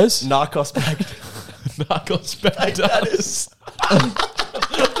 Narcos? Narcos back. Narcos Baghdad.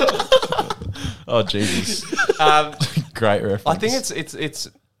 Oh Jesus! Great reference. I think it's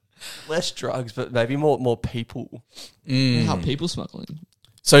less drugs, but maybe more people. How people smuggling?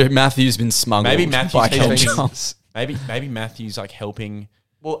 So Matthew's been smuggled Maybe Matthew's by Ken helping. Jeong. Maybe Matthew's like helping.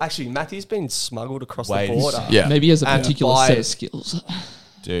 Well, actually, Matthew's been smuggled across Ways. the border. Yeah. Maybe he has a And particular by- set of skills.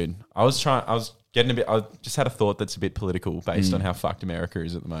 Dude, I was getting a bit. I just had a thought that's a bit political based on how fucked America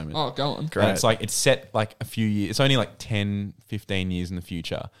is at the moment. Oh, go on. And it's like it's set like a few years. It's only like 10, 15 years in the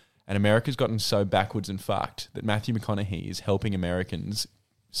future, and America's gotten so backwards and fucked that Matthew McConaughey is helping Americans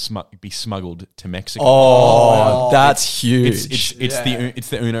be smuggled to Mexico. Oh, that's huge. It's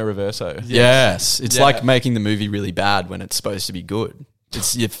the Uno Reverso. Yes. It's Yeah. like making the movie really bad when it's supposed to be good.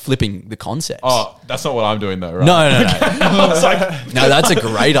 You're flipping the concept. Oh, that's not what I'm doing though, right? No. I was like, No, that's a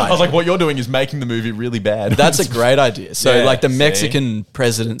great I was idea. like, what you're doing is making the movie really bad. That's a great idea. So, Yeah, like, the see? Mexican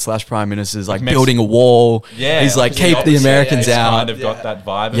president / prime minister is like Mex- building a wall. Yeah, He's like, like, keep the opposite, Americans it's out. kind of got that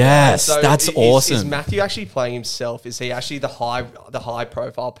vibe. Yes, So that's is awesome. Matthew actually playing himself? Is he actually the high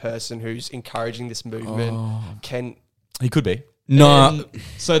profile person who's encouraging this movement? Can He could be. No, And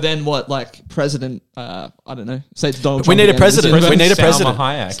so then what? Like President? I don't know. Say it's Donald. We Trump need a again. president. Is it We need a Salma president.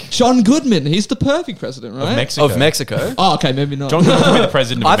 Hayek John Goodman. He's the perfect president, right? of Mexico. of Mexico. Oh, okay, maybe not. John Goodman could be the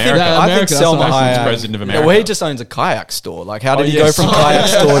president of I think, America. Yeah, I think America, that's Selma what I think. Hayek, President of Yeah, America. well, he just owns a kayak store. Like, how did he yes. go from kayak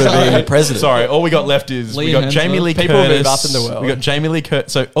store to being the president? Sorry, all we got left is we Liam got Hemsworth. Jamie Lee People Curtis. move up in the world. We got Jamie Lee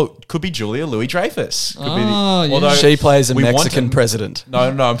Curtis. So, could be Julia Louis-Dreyfus. Could be Oh, yeah. although She plays a we want Mexican him- president. No,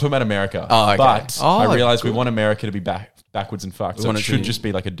 I'm talking about America. Oh, okay. But Oh, I realized we good. want America to be backwards and fucked. So want it it to should be- just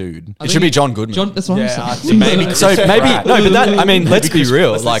be like a dude. I It should think be John Goodman. John, that's what Yeah, I'm I saying. think maybe So Chris maybe Pratt. no, but that I mean, let's be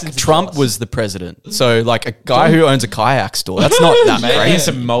real. let's Like listen to Trump Chris. was the president, so like a guy who owns a kayak store. That's not that Maybe great. it's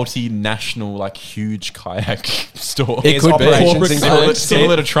a multinational, like, huge kayak store. It could be. Corporate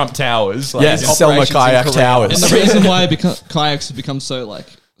Similar to Trump Towers. Like, Yes, Selma operations in Kayak Korea. Towers. And the reason why kayaks have become so like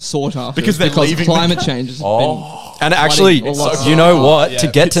sought after Because is they're because leaving climate change has And actually, Bloody awesome. you know what? Yeah, to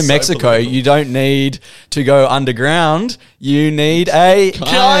get to it's so Mexico, believable. you don't need to go underground. You need a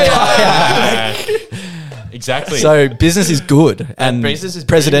kayak. Exactly. So business is good, and business is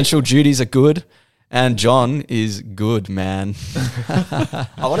presidential duties are good, and John is good, man. I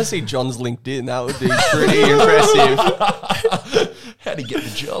want to see John's LinkedIn. That would be pretty impressive. how do you get the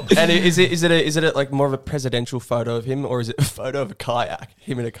job? And is it like more of a presidential photo of him, or is it a photo of a kayak?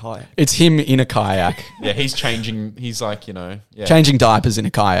 Him in a kayak. It's him in a kayak, Yeah, he's changing. He's like, yeah. changing diapers in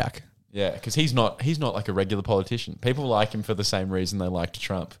a kayak. Yeah, because he's not like a regular politician. People like him for the same reason they liked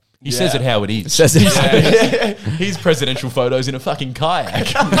Trump. He says Yeah. it how it is. Says it. Yeah, he's presidential photos in a fucking kayak.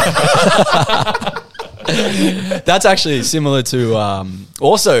 That's actually similar to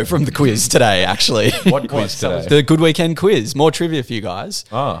also from the quiz today. Actually, What quiz today? the Good Weekend quiz. More trivia for you guys.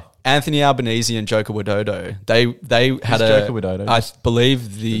 Oh, Anthony Albanese and Joker Widodo. They had Joker Widodo? I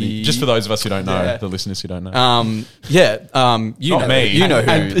believe the Just for those of us who don't know, Yeah. the listeners who don't know. you Not know me. you know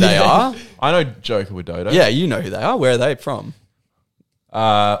who they are. I know Joker Widodo. Yeah, you know who they are. Where are they from?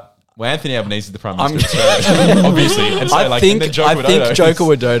 Well, Anthony Albanese is the Prime Minister of Australia, obviously. And so, I think Joker Joker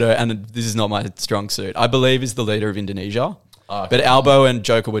Widodo, and this is not my strong suit, I believe is the leader of Indonesia. Okay. But Albo and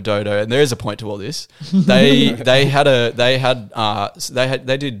Joker Widodo, and there is a point to all this. They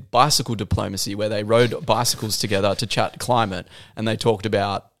did bicycle diplomacy where they rode bicycles together to chat climate, and they talked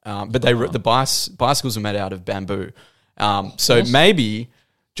about. Bicycles were made out of bamboo, so maybe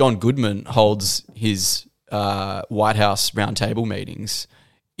John Goodman holds his White House roundtable meetings,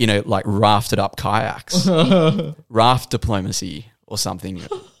 like rafted up kayaks, raft diplomacy or something.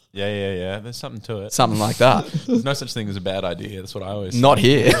 Yeah. There's something to it. Something like that. There's no such thing as a bad idea. That's what I always Not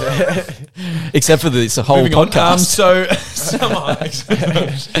here. Except for this whole Moving on. podcast.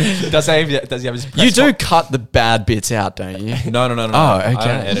 Does he have his press You do cut the bad bits out, don't you? No. Oh, I okay.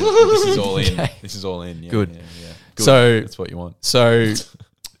 don't edit. This is all in. This is all in. Yeah, Good. Yeah. So- that's what you want. So,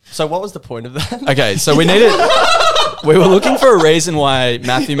 So what was the point of that? okay, so we were looking for a reason why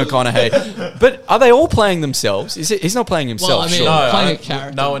Matthew McConaughey, but are they all playing themselves? He's not playing himself, Well, I mean, sure. playing a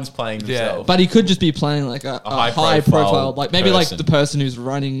character. No one's playing themselves. But he could just be playing like a high profile, like maybe person. like the person who's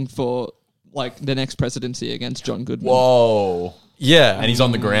running for like the next presidency against John Goodman. Whoa. Yeah. And he's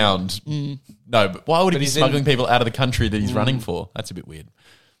on the ground. No, but why would he be he's smuggling people out of the country that he's running for? That's a bit weird.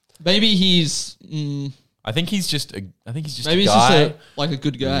 Maybe he's I think he's just a maybe guy he's just a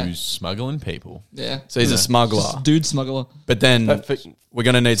good guy. who's smuggling people. Yeah. So he's a smuggler. Just dude smuggler. But then But we're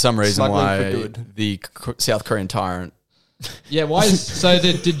going to need some reason Smuggling why for good. the South Korean tyrant. Yeah, why is so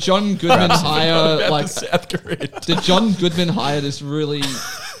did John Goodman hire like South Korea. did John Goodman hire this really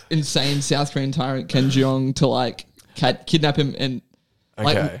insane South Korean tyrant Ken Jeong to like kidnap him and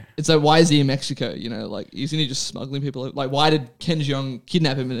like Okay. it's like why is he in Mexico? Like isn't he just smuggling people? Like why did Ken Jeong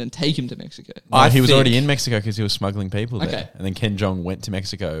kidnap him and then take him to Mexico? He was think- already in Mexico because he was smuggling people there. Okay. And then Ken Jeong went to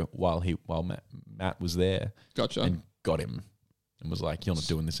Mexico while Matt was there Gotcha. and got him and was like, "You're not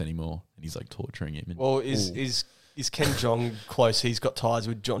doing this anymore." And he's like torturing him. And, Well, is Ken Jeong close? He's got ties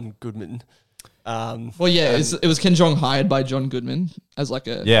with John Goodman. Well, yeah, it was Ken Jeong hired by John Goodman as like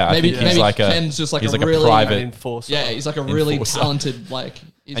a I maybe think he's like Ken's just like he's a like really a private. enforcer. yeah he's like a really enforcer. talented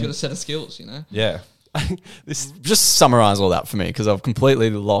he's And- got a set of skills Yeah. This Just summarize all that for me because I've completely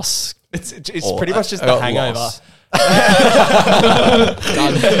lost. it's All pretty much just I the got hangover. lost.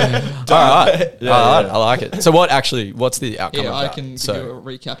 All right. I like it. So what's the outcome Yeah, of I that? can give So, you a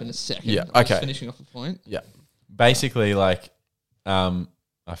recap in a second. Yeah, I was okay. finishing off the point. yeah. Basically, like, I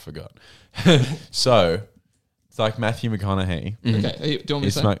forgot. So it's like Matthew McConaughey. Okay, do you want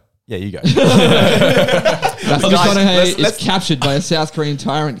me to say? Yeah, you go. Matthew McConaughey is let's- captured by a South Korean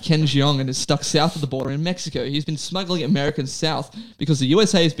tyrant, Ken Jeong, and is stuck south of the border in Mexico. He's been smuggling Americans south because the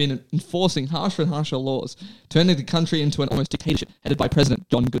USA has been enforcing harsher and harsher laws, turning the country into an almost dictatorship headed by President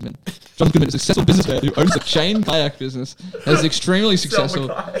John Goodman. John Goodman is a successful businessman who owns a chain kayak business that is extremely successful.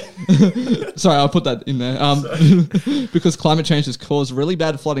 Sorry, I'll put that in there. Because climate change has caused really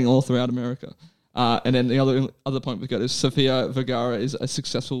bad flooding all throughout America. And then the other point we've got is Sofia Vergara is a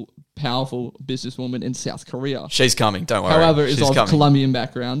successful, powerful businesswoman in South Korea. She's coming. Don't worry. However, is She's of coming. Colombian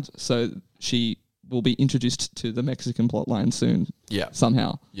background, so she will be introduced to the Mexican plotline soon. Yeah.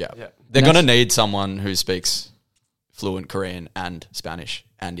 Somehow. Yeah. Yeah. They're And going to need someone who speaks fluent Korean and Spanish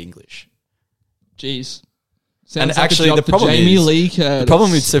and English. Jeez. And Sounds like actually, a job the for problem Jamie is- Lee The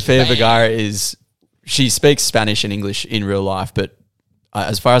problem with Curtis. Sofia Bam. Vergara is she speaks Spanish and English in real life, but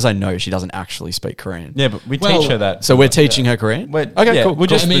as far as I know, she doesn't actually speak Korean. Yeah, but we Well, teach her that. So we're teaching her Korean? We're- Okay, yeah, cool. we're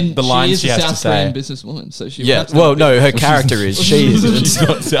just I mean, the lines she she is a has to South Korean say. businesswoman, so she Yeah. has to Well, be- no, her character is. She is. She's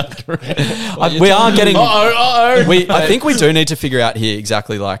not South Korean. We are getting. Uh-oh. I think we do need to figure out here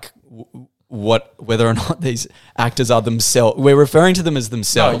exactly like whether or not these actors are themselves. We're referring to them as No,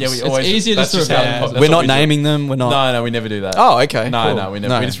 themselves. yeah, we It's always. easier that's to just sort of- how- yeah. that's We're what not we do. naming them. We're not. No, we never do that. Oh, okay. No, cool. no, we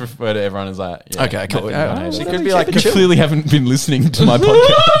never. We just refer to everyone as that. Yeah. Okay, cool. Matthew Yeah, McConaughey. she could be like You clearly haven't been listening to my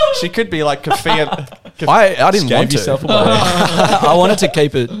podcast. She could be like Kafia. I didn't Gave want yourself to. away. I wanted to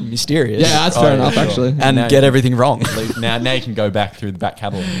keep it mysterious. Yeah, that's fair Oh, enough, yeah, actually. and Now get you- everything wrong. now you can go back through the back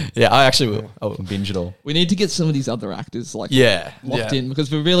catalogue Yeah, I actually will. I will. and binge it all. We need to get some of these other actors like Yeah. locked in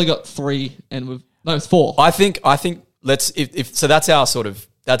because we've really got 3 and it's 4. I think let's if so that's our sort of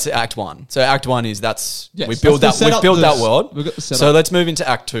that's Act 1. So Act 1 is Yes, we build that's the that setup, we've built that this- world. we've got the So setup. let's move into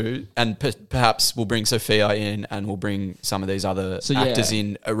Act 2 and perhaps we'll bring Sophia in and we'll bring some of these other So, yeah. actors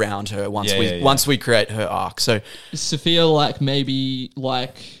in around her once Yeah, we yeah, yeah. once we create her arc. So Is Sophia like maybe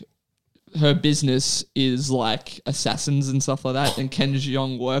like her business is like assassins and stuff like that, and Ken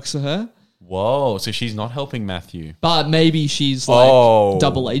Jeong works for her. Whoa, so she's not helping Matthew. But maybe she's like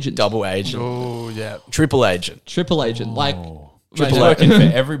double agent. Double agent. Oh, yeah. Triple agent. Triple agent. Like, She's working for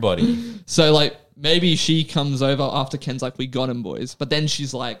everybody. so like maybe she comes over after Ken's like, we got him, boys. But then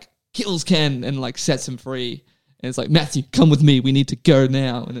she's like, kills Ken and like sets him free. And it's like, Matthew, come with me. We need to go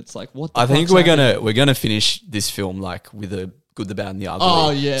now. And it's like, what the I think fuck's happening? we're gonna finish this film like with a good, the bad, and the ugly.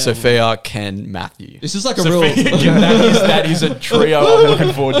 Oh, yeah. Sophia, Ken, Matthew. This is like a Sophia, real... that is a trio I'm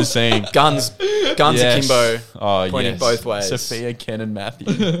looking forward to seeing. Guns Yes. akimbo. Oh, pointing yes. both ways. Sophia, Ken, and Matthew.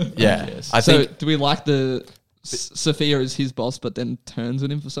 Yeah, Yes. I So think. do we like the Sophia is his boss, but then turns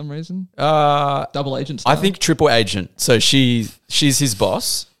on him for some reason? Uh, Double agent I style? think triple agent. So she's his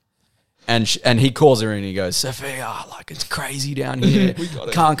boss, and he calls her and he goes, Sophia, like it's crazy down here.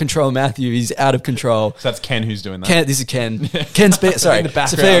 Can't control Matthew. He's out of control. So that's Ken who's doing that. Ken, this is Ken. Ken sorry, In the background.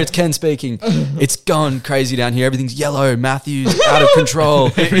 Sophia, it's Ken speaking. It's gone crazy down here. Everything's yellow. Matthew's out of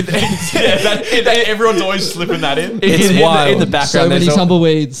control. Everyone's always slipping that in. It's wild. In the so background, many there's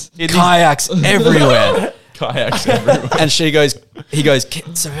tumbleweeds. Kayaks everywhere. Kayaks everywhere. And he goes,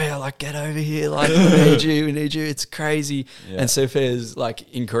 Sophia, like, get over here. Like, we need you. It's crazy. Yeah. And Sophia's like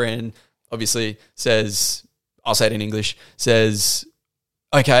in Korean, obviously says, I'll say it in English, says,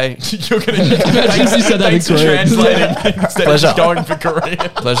 okay, You're going to Imagine if you said that in thanks for Korean. translating instead Pleasure. of just going for Korean.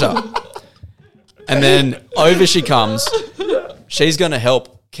 pleasure. And then over she comes. She's going to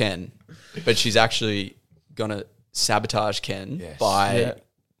help Ken, but she's actually going to sabotage Ken Yes. by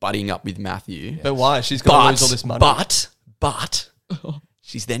buddying up with Matthew. But why? She's going to lose all this money. But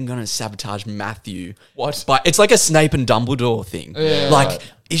she's then going to sabotage Matthew. What? But it's like a Snape and Dumbledore thing. Yeah. Like,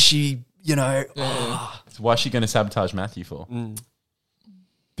 Right. is she, So why's she going to sabotage Matthew for?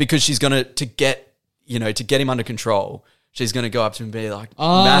 because she's going to get him under control. She's going to go up to him and be like,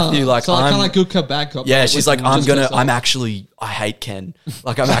 Matthew, like, so kind of like good cop, bad cop. yeah, like, she's listen, like, just I hate Ken.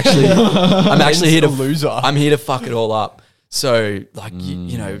 Like, I'm actually here to loser. I'm here to fuck it all up. So, like,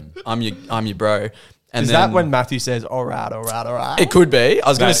 I'm your bro. And Is then, that when Matthew says, all right? it could be? I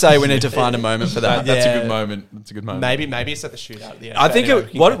was going to say we need to find a moment for that. That's a Yeah. good moment. That's a good moment. Maybe it's at the shootout at the end. I But think anyway,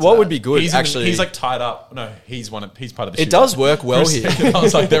 we can what get to would that. be good actually. He's like tied up. No, he's part of the. It shootout. does work well For a here. second, I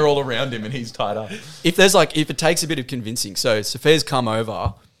was like, they're all around him and he's tied up. if it takes a bit of convincing. So Sophia's come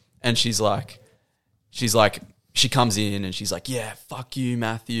over and she comes in and she's like, yeah, fuck you,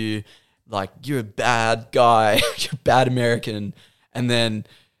 Matthew. Like, you're a bad guy. You're a bad American.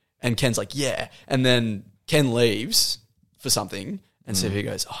 And Ken's like, yeah. And then Ken leaves for something. And Sophia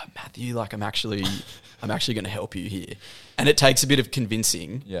goes, oh, Matthew, like, I'm actually going to help you here. And it takes a bit of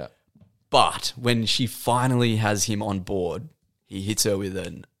convincing. Yeah. But when she finally has him on board, he hits her with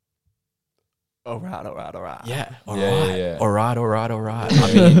an, All right. yeah, all Yeah, right, yeah, yeah. all right.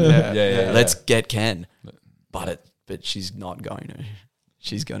 I mean, Yeah. let's get Ken. But she's not going to.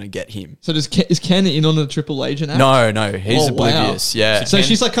 She's going to get him. So is Ken in on the triple agent act? No, he's Oh, wow. oblivious. Yeah. So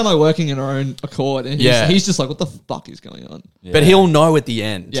she's like kind of working in her own accord, and he's just like, what the fuck is going on? Yeah. But he'll know at the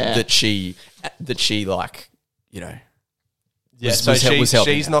end Yeah. that she like, Yeah, was so helping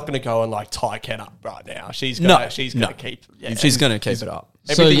she's out. not going to go and like tie Ken up right now. She's No, going to keep. Yeah. she's going to keep it up.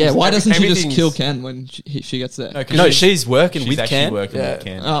 So yeah, why doesn't she just everything's- kill Ken when she gets there? No, 'cause No, she's working she's with actually Ken. working Yeah. with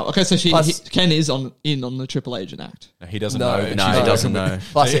Ken. Oh, okay. So Plus- Ken is on the triple agent act. No, he doesn't No, know. That No, she's he working doesn't with- know.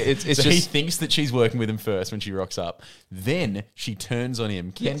 Plus, So it's so he just thinks that she's working with him first when she rocks up. Then she turns on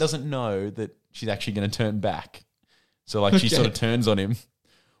him. Ken doesn't know that she's actually going to turn back. So like she sort of turns on him.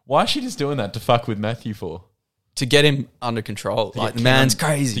 Why is she just doing that to fuck with Matthew for? To get him under control. Like, get the Ken man's un-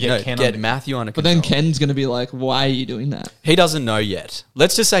 crazy. to get Ken Get under- Matthew under But control. then Ken's gonna be like, "Why are you doing that?" He doesn't know yet.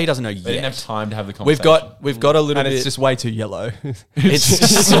 Let's just say he doesn't know They didn't have yet. time to have the conversation. We've got a little and bit. it's just way too yellow. It's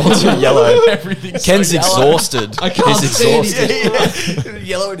just all too yellow. Everything's Ken's so yellow. exhausted. I can't He's see exhausted.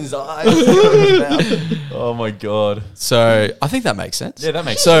 Yellow in his eyes. Oh my god. So I think that makes sense. Yeah, that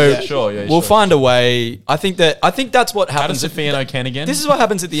makes so sense. Yeah, sure. Yeah, we'll sure. find a way. I think that's what How does happens. Sophia know Ken again? This is what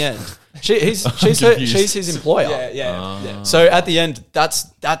happens at the end. She's confused. his employer. yeah. So at the end,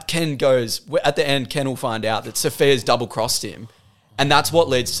 that Ken goes. At the end, Ken will find out that Sophia's double crossed him, and that's what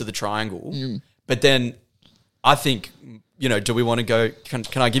leads to the triangle. But then, I think, do we want to go? Can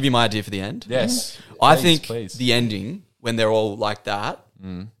I give you my idea for the end? Yes. I Please, think please. the ending when they're all like that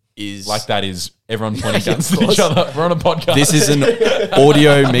is Like that is everyone pointing guns at each other. We're on a podcast. This is an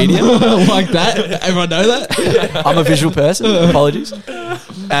audio medium. Like that? Everyone know that? I'm a visual person. Apologies.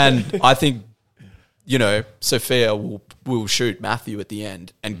 And I think, Sophia will shoot Matthew at the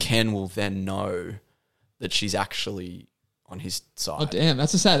end, and Ken will then know that she's actually on his side. Oh damn,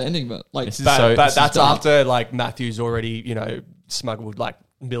 that's a sad ending. But like, This is But so- but this is that's dark. after like Matthew's already smuggled like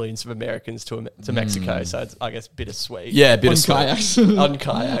millions of Americans to Mexico, so it's, I guess, bittersweet. Yeah, a bit On of sweat. kayaks. On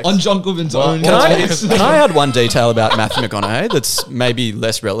kayaks. On John Goodman's own. Can I add one detail about Matthew McConaughey that's maybe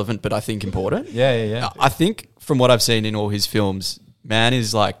less relevant, but I think important? Yeah. I think from what I've seen in all his films, man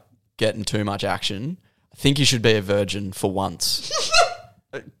is like getting too much action. I think he should be a virgin for once.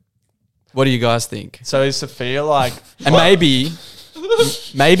 What do you guys think? So is Sophia like... And maybe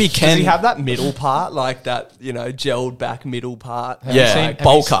Ken... Does he have that middle part, like that, gelled back middle part? Yeah,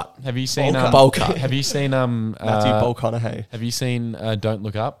 bowl cut. Have you seen Bowl cut. Have you seen Matthew McConaughey. Have you seen Don't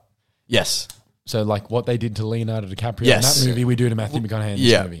Look Up? Yes. So like what they did to Leonardo DiCaprio Yes. in that movie, we do to Matthew McConaughey in this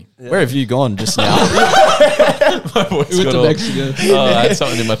Yeah. movie. Where have you gone just now? My voice We went got to all- Mexico. Oh, I had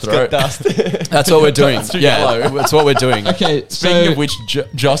something in my throat. That's what we're doing. too Yeah, yellow. that's what we're doing. Okay, Speaking so... of which,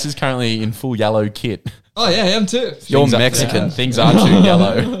 Joss is currently in full yellow kit. Oh, yeah, I am too. You're Things are- Mexican. Things are too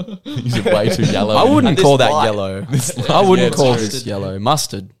yellow. Things are way too yellow. I wouldn't And this call that light. yellow. I wouldn't it's call mustard. this yellow.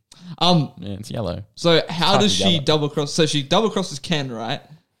 Mustard. Yeah, it's yellow. So how hard does to she yellow. double cross? So she double crosses Ken, right?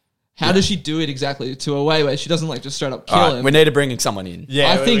 How does she do it exactly to a way where she doesn't like just straight up kill All right, him? we need to bring someone in.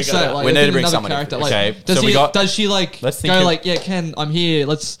 Yeah, I think so. Like, we I need think to bring another someone in. character. Like, Okay, does so we he? got- Does she like let's think go of- like, yeah, Ken, I'm here.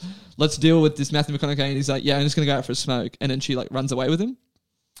 Let's deal with this Matthew McConaughey. And he's like, yeah, I'm just gonna go out for a smoke, and then she like runs away with him.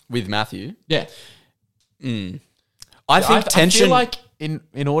 With Matthew. Yeah. I think tension... I feel like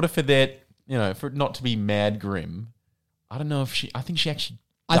in order for that, for it not to be mad grim, I don't know if she. I think she actually.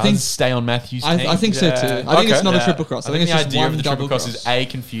 I does think- stay on Matthew's team. I think so too. Yeah. I think it's Okay. not a Yeah. triple cross. I think it's the just idea one of the double triple cross is A,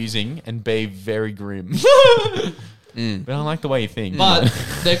 confusing, and B, very grim. But I don't like the way you think. But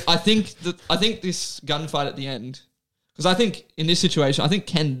I think this gunfight at the end, because I think in this situation, I think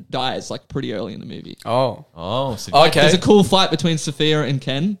Ken dies like pretty early in the movie. oh, so Okay. There's a cool fight between Sophia and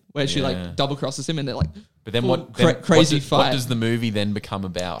Ken where she Yeah. like double crosses him, and they're like, But then full what? Then crazy what fight. What does the movie then become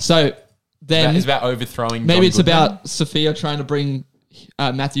about? So then It's about overthrowing. maybe John it's Goodman? about Sophia trying to bring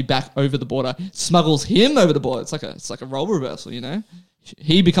Matthew back over the border, smuggles him over the border. It's like a role reversal,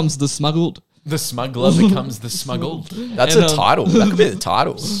 He becomes the smuggled. the smuggler becomes the smuggled. That's And, a title. That could be the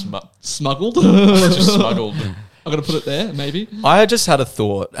title. Smuggled? Just smuggled. I'm gonna put it there, maybe. I just had a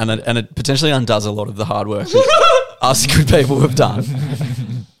thought, and it potentially undoes a lot of the hard work that us good people have done.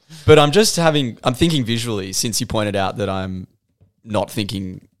 But I'm thinking visually, since you pointed out that I'm not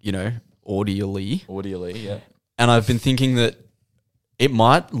thinking, audially. Audially, yeah. And I've been thinking that it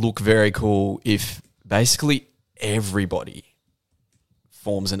might look very cool if basically everybody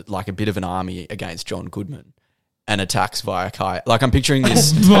forms like a bit of an army against John Goodman and attacks via kayak. Like I'm picturing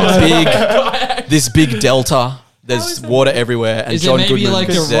this big delta. There's water everywhere, and Is John there maybe Goodman like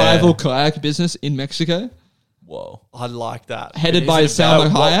a is there. rival kayak business in Mexico? Whoa. I like that. Headed Is by it Salma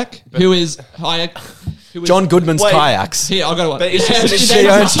about what- Hayek, who is John Goodman's Wait. kayaks. Here, I got one. But it's Yeah, just- She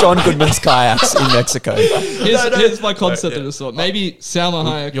owns John Goodman's kayaks in Mexico. Here's my concept of this thought. Maybe Salma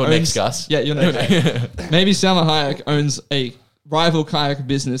Hayek You're owns, next, Gus. Yeah, you're next. Maybe Salma Hayek owns a rival kayak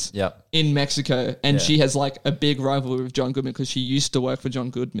business Yep. in Mexico, and Yeah. she has like a big rivalry with John Goodman because she used to work for John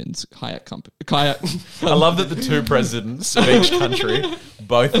Goodman's kayak company. I love that the two presidents of each country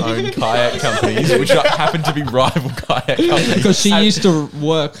both own kayak companies, which happen to be rival kayak companies. Because she used to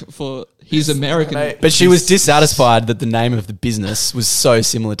work for his American. Mate, But she was dissatisfied that the name of the business was so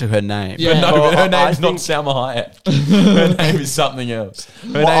similar to her name. Yeah. No, Well, but her I name's not think- Salma Hayek. Her name is something else.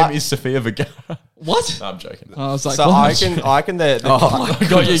 Her name is Sofia Vergara. What? No, I'm joking. I was like, So what? I can the I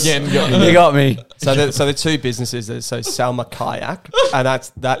got you again. You got me. so the two businesses there's Selma Kayak and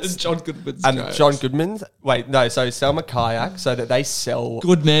that's John Goodman's and kayaks. John Goodman's so Selma Kayak so that they sell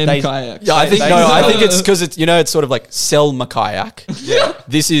Good man they- kayaks. Yeah, I think They- I think it's because it's sort of like Selma kayak. Yeah.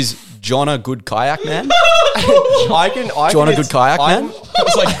 This is John a good kayak man. I can John a good kayak man.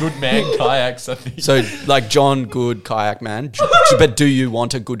 It's like good man kayaks, I think. So like John good kayak man. But do you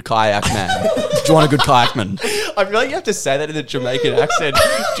want a good kayak man? Do you want a good kayak man? I feel like you have to say that in a Jamaican accent.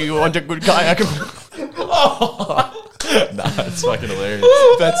 Do you want a good kayak? Nah, it's fucking hilarious.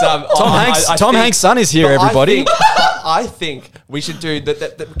 But Tom Hanks' son is here, everybody. I think we should do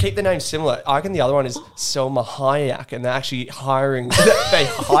keep the name similar. I reckon the other one is Selma Hayek, and they're actually hiring. They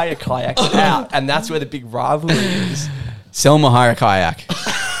hire kayaks out, and that's where the big rivalry is. Selma hire kayak.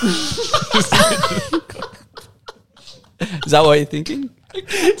 Is that what you're thinking?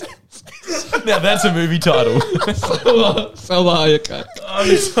 Now that's a movie title. Selma Hayek.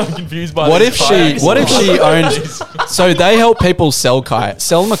 I'm so confused by What this if she kayak. owned? So they help people sell kayak.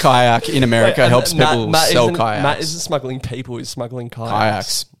 Selma kayak in America helps people sell kayaks. Matt isn't smuggling people; he's smuggling kayaks.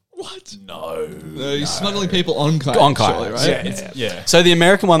 Kayaks. What? No. No, he's smuggling people on kayaks. On surely, kayaks. right? Yeah. So the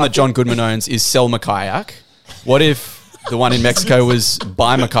American one that John Goodman owns is Selma kayak. What if the one in Mexico was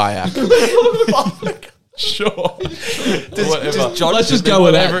Buy My Kayak? Sure. Whatever. John Let's just Goodman- go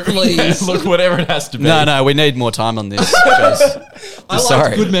with that, please. Look, whatever it has to be. No, we need more time on this. Guys. I Sorry.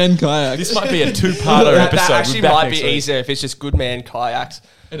 like Good Man Kayaks. This might be a two-parter that episode. actually We're back might be next week. easier if it's just good man kayaks.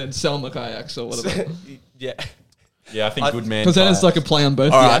 and then Selma Kayaks or whatever. Yeah. Yeah, I think good man. Because then it's like a play on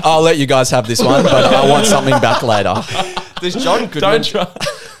both. All the right, acts. I'll let you guys have this one, but I want something back later. Does John Goodman Don't try.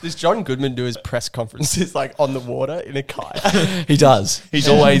 Does John Goodman do his press conferences like on the water in a kayak? He does. He's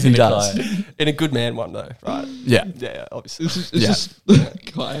always in He a does. kayak. In a good man one though, right? Yeah. Yeah, obviously. It's Yeah. just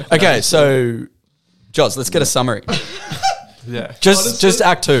kayak. Okay, so, Joz, let's get a summary. Yeah. Just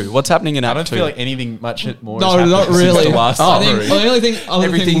Act 2. What's happening in I Act don't 2? feel like anything much more. No, has happened not since really. The last I think summary. the only thing,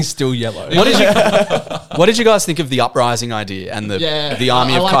 Everything's still yellow. What did you guys think of the uprising idea and Yeah, the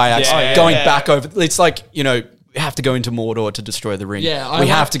army I of like- kayaks Yeah. going Yeah. back over? It's like, we have to go into Mordor to destroy the ring. Yeah, I we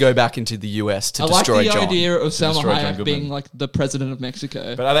like- have to go back into the US to I like destroy the John. idea of Selma destroy John Hayek Goodman. being like the president of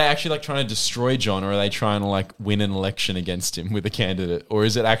Mexico. But are they actually like trying to destroy John, or are they trying to like win an election against him with a candidate, or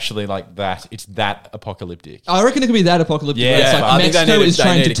is it actually like that? It's that apocalyptic. I reckon it could be that apocalyptic. Yeah, where it's I like think they Mexico need to- is they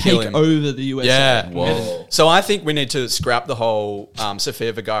trying need to to kill take him. over the USA. Yeah. Whoa. So I think we need to scrap the whole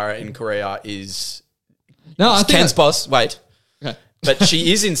Sofia Vergara in Korea is No, I think Ken's boss. Wait. Okay. But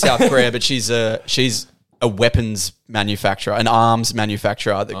she is in South Korea, but she's a weapons manufacturer, an arms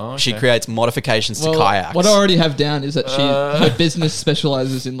manufacturer. That She okay. creates modifications to kayaks. What I already have down is that her business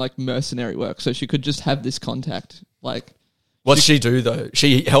specializes in like mercenary work, so she could just have this contact. Like, What's she do though?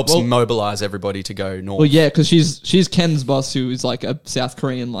 She helps Well- mobilize everybody to go north. well, yeah, because she's Ken's boss, who is like a South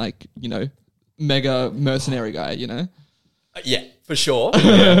Korean, like mega mercenary guy. Yeah, for sure.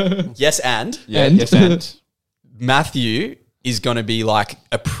 Yes, and Yeah, And- yes, and Matthew is going to be like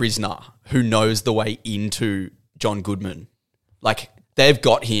a prisoner who knows the way into John Goodman. Like they've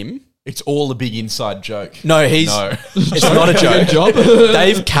got him. it's all a big inside joke. No, he's. No. It's not a joke. job.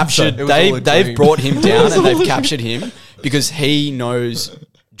 They've captured. It was all a They've dream. brought him down and they've captured him because he knows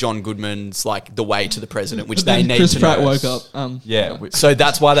John Goodman's like the way to the president, which they need Chris to Pratt know. woke up. Yeah, So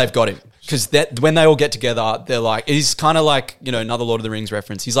that's why they've got him. Because when they all get together, they're like, he's kind of like, another Lord of the Rings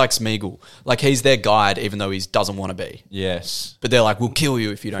reference. He's like Smeagol. Like he's their guide, even though he doesn't want to be. yes, But they're like, we'll kill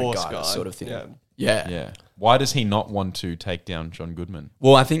you if you don't Force guide us, guide. sort of thing. Yeah. Yeah. yeah. Why does he not want to take down John Goodman?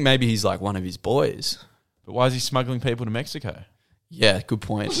 Well, I think maybe he's like one of his boys. But why is he smuggling people to Mexico? Yeah, good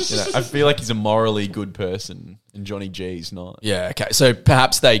point. I feel like he's a morally good person, and Johnny G's not. Yeah, okay. So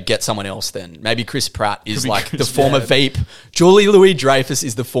perhaps they get someone else then. Maybe Chris Pratt is Could be like Chris the former Pratt. Veep. Julie Louis-Dreyfus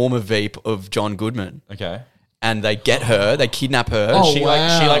is the former Veep of John Goodman. Okay. And they get her, they kidnap her. Oh, she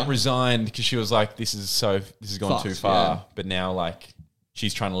wow. resigned because she was like, this has gone too Fast, far. yeah. But now like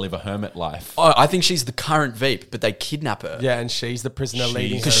she's trying to live a hermit life. Oh, I think she's the current Veep, but they kidnap her. Yeah, and she's the prisoner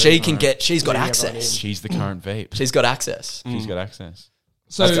leading Because her- she can get, she's got Leading everyone access. She's the current vape. She's got access. She's got access.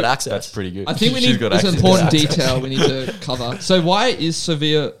 So She's got access. That's pretty good. I think we She's need got this access. important detail we need to cover. So why is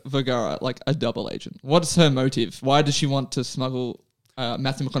Sofia Vergara like a double agent? What's her motive? Why does she want to smuggle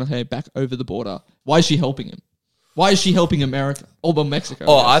Matthew McConaughey back over the border? Why is she helping him? Why is she helping America? Or Mexico?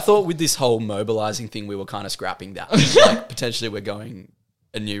 Oh, I I guess. thought with this whole mobilizing thing, we were kind of scrapping that. Like potentially we're going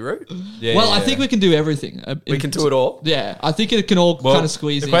a new route. Yeah, well, yeah, I yeah. think we can do everything. We can do it all. Yeah, I think it can all Well, kind of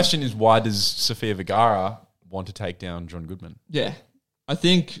squeeze the in. question is, why does Sofia Vergara want to take down John Goodman? Yeah, I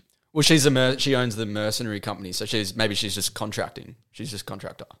think. Well, she owns the mercenary company, so she's just contracting. She's just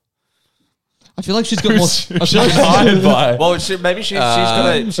contractor. I feel like she's got more. I feel like hired by. Well, maybe she's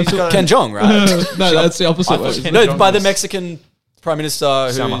got Ken Jong, right? no, that's the opposite. I thought way. Ken No, Jong by the was- Mexican Prime Minister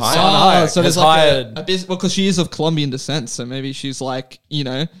who's Salma Hayek. Ah, so has there's like hired. because she is of Colombian descent, so maybe she's like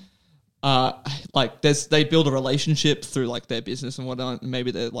like they build a relationship through like their business and whatnot. And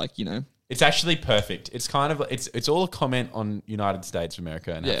maybe they're like It's actually perfect. It's kind of it's all a comment on United States of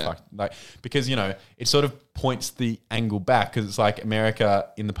America and Yeah. because it sort of points the angle back because it's like America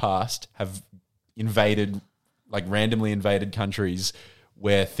in the past have randomly invaded countries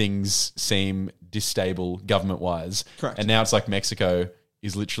where things seem distable government wise. Correct. And now it's like Mexico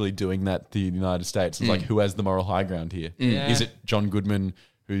is literally doing that to the United States. It's like who has the moral high ground here? Yeah. Is it John Goodman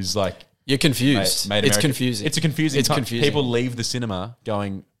who's like You're confused. made It's America- confusing. It's a confusing. It's time. confusing. People leave the cinema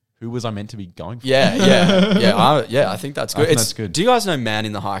going, "Who was I meant to be going for?" Yeah. I think that's good. I think that's good. Do you guys know Man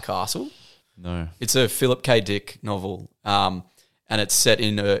in the High Castle? No. It's a Philip K. Dick novel, and it's set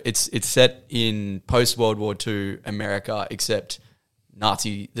in post World War II America, except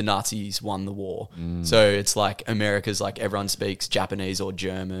the Nazis won the war. So it's like America's like everyone speaks Japanese or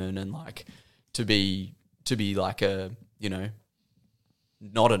German, and like to be like a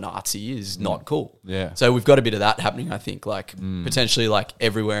not a Nazi is not cool. Yeah. So we've got a bit of that happening. I think like potentially like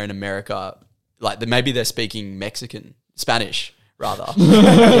everywhere in America, like maybe they're speaking Spanish rather.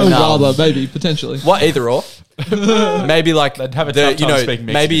 Rather, maybe, potentially. What, either or? Maybe like They'd have a tough time speaking Mexican.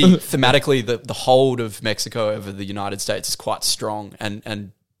 maybe thematically the hold of Mexico over the United States is quite strong,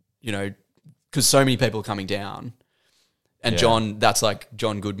 and you know, because so many people are coming down, and that's like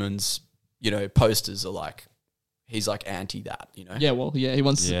John Goodman's, you know, posters are like, he's like anti that, you know. Yeah, well, he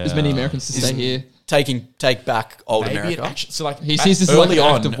wants as many Americans to stay here. Take back old Maybe America. so like He sees this as early like an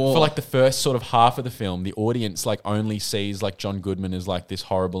on act of war. for like the first sort of half of the film, the audience like only sees like John Goodman as like this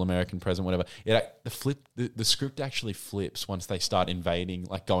horrible American president, whatever. The script actually flips once they start invading,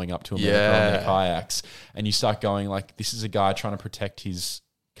 like going up to America on their kayaks, and you start going like, this is a guy trying to protect his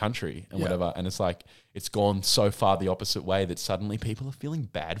country and whatever, and it's like it's gone so far the opposite way that suddenly people are feeling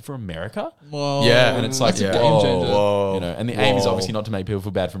bad for America. Whoa. Yeah. And it's like, That's a game changer. Whoa. you know, and the aim is obviously not to make people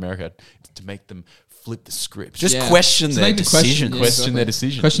feel bad for America, it's to make them flip the script. Just question To their make the question, decisions. yeah. question their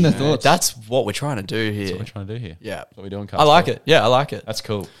decisions. Question their thoughts. That's what we're trying to do here. That's what we're trying to do here. Yeah. That's what we're doing. I like it. Yeah, I like it. That's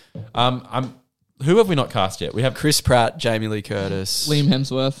cool. Who have we not cast yet? We have Chris Pratt, Jamie Lee Curtis, Liam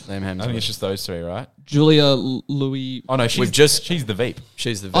Hemsworth, Liam I think it's Hemsworth. just those three, right? Julia Louis. Oh no, she's the Veep.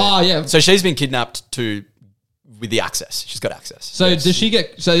 She's the vet. Oh, yeah. So she's been kidnapped with the access. She's got access. So does she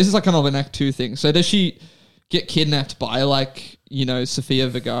get? So this is like kind of an Act 2 thing. So does she get kidnapped by like, you know, Sofia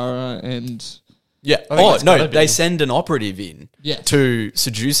Vergara and? Yeah. think Oh that's no, gotta be. they send an operative in to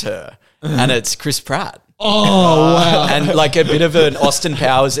seduce her, and it's Chris Pratt. Oh wow! And like a bit of an Austin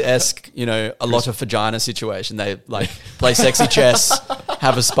Powers-esque, you know, a lot of vagina situation. They like play sexy chess,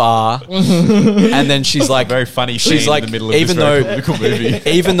 have a spa, and then she's like, Very funny scene she's like, in the middle of even this very though political movie.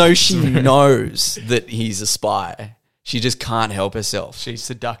 even though she knows that he's a spy, she just can't help herself. She's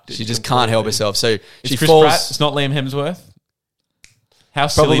seductive. She just can't help herself. So she It's Chris falls. Pratt. It's not Liam Hemsworth. How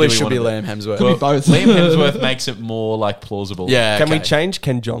silly Probably do we should be want Liam it? Hemsworth. Could be both. Liam Hemsworth makes it more like plausible. Yeah. Can we okay. change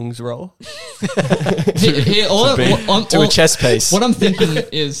Ken Jeong's role? to a chess piece? What I'm thinking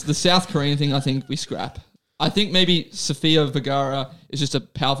is the South Korean thing. I think we scrap. I think maybe Sofia Vergara is just a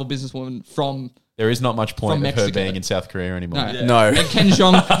powerful businesswoman from. There is not much point From of her Mexico. being in South Korea anymore. No. No. And Ken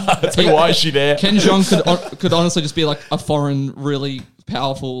Jeong. Why is she there? Ken Jeong could honestly just be like a foreign, really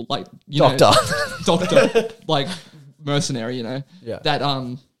powerful, like, you know, doctor, like mercenary. You know, Yeah.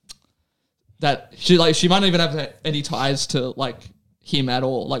 that she might not even have any ties to like him at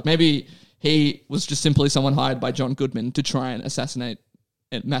all. Like maybe he was just simply someone hired by John Goodman to try and assassinate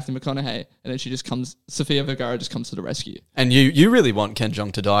Matthew McConaughey, and then Sofia Vergara just comes to the rescue. And you really want Ken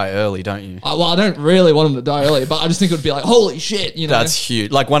Jeong to die early, don't you? Well, I don't really want him to die early, but I just think it would be like, holy shit, you know? That's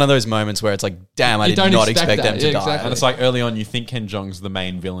huge. Like one of those moments where it's like, damn, I You did don't not expect expect them that. to Yeah, die. exactly. And it's like early on, you think Ken Jeong's the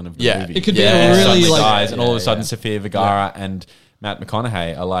main villain of the Yeah. movie. It could be Yeah. a really Suddenly like dies, and all of a sudden, Sofia Vergara and Matt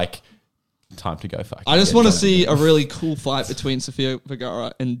McConaughey are like, time to go fuck. I just want to see a really cool fight between Sofia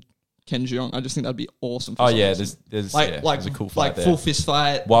Vergara and Ken Jeong. I just think that'd be awesome. For Oh some yeah, reason. there's like a cool fight like there. full fist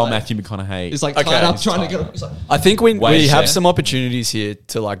fight. While like, Matthew McConaughey is like Okay. tied up He's trying to tied get. He's like, I think we Wait, have yeah. some opportunities here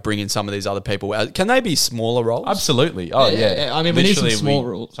to like bring in some of these other people. Can they be smaller roles? Absolutely. Oh Yeah. I mean, we need some Literally, small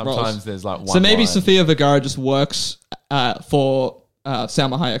roles. Sometimes there's like one. so maybe line. Sofia Vergara just works for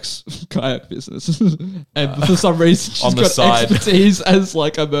Salma Hayek's kayak business, and for some reason she's On the got side. expertise as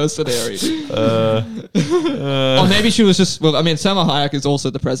like a mercenary. Or maybe she was just. Well, I mean, Salma Hayek is also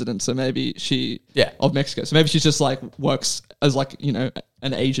the president, so maybe she of Mexico. So maybe she's just like works as like, you know,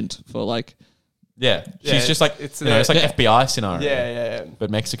 an agent for like. Yeah, Yeah, she's just like it's it's like yeah. FBI scenario. Yeah. But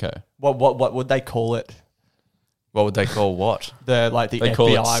Mexico. What would they call it? What would they call what? The They FBI call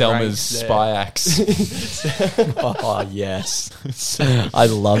it Selma's ranks there. spy axe. Oh yes, I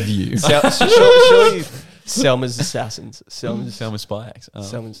love you. Surely Selma's assassins. Selma's Selma's spy axe. Oh.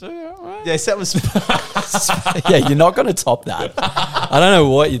 Selma's. Yeah, Selma's. Yeah, you're not going to top that. I don't know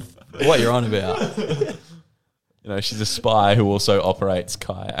what you're on about. You know, she's a spy who also operates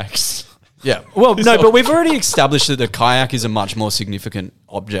kayaks. Yeah. Well, no, but we've already established that the kayak is a much more significant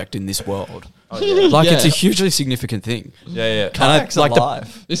object in this world. Like Yeah. it's a hugely significant thing. Yeah. Kayaks like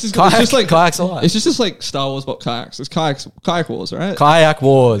alive. This is Kayak- it's just like kayaks alive. It's just like Star Wars, but kayaks. It's kayak wars, right? Kayak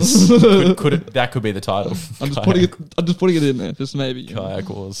wars. That could be the title. I'm just putting it in there, just maybe. Kayak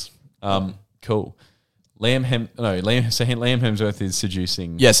wars. Cool. Liam Hemsworth is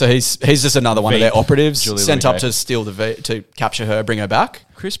seducing. Yeah, so he's just another one of their Veep, operatives Julia sent up Louis-Dreyfus. to steal to capture her, bring her back.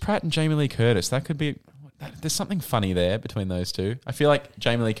 Chris Pratt and Jamie Lee Curtis. That could be. There's something funny there between those two. I feel like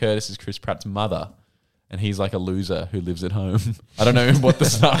Jamie Lee Curtis is Chris Pratt's mother, and he's like a loser who lives at home. I don't know what the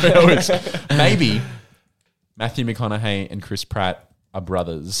scenario is. Maybe Matthew McConaughey and Chris Pratt are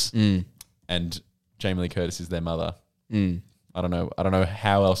brothers, and Jamie Lee Curtis is their mother. I don't know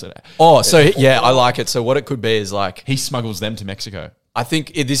how else. I like it. So what it could be is like, He smuggles them to Mexico. I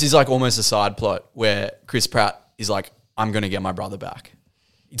think this is like almost a side plot where Chris Pratt is like, I'm going to get my brother back.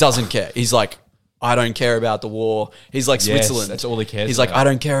 He doesn't care. He's like, I don't care about the war. He's like Switzerland. That's all he cares He's about. like, I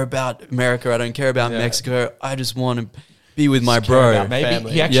don't care about America. I don't care about Mexico. I just want to be with my bro. Maybe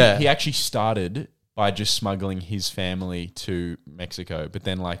family. he actually started by just smuggling his family to Mexico, but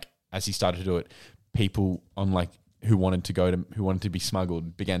then like as he started to do it, people on like who wanted to be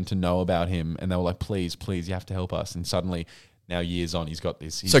smuggled began to know about him, and they were like, please, you have to help us. And suddenly, now years on, he's got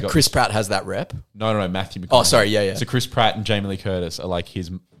this. So Chris Pratt has that rep? No, Matthew McConaughey. Oh, sorry, yeah. So Chris Pratt and Jamie Lee Curtis are like his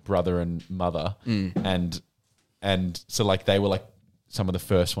brother and mother, and so like they were like some of the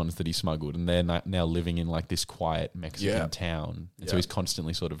first ones that he smuggled, and they're now living in like this quiet Mexican town, and so he's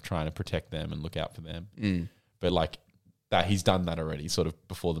constantly sort of trying to protect them and look out for them. But like that, he's done that already, sort of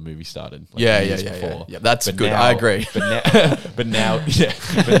before the movie started. Like years before. Yeah, that's But good. now- I agree. But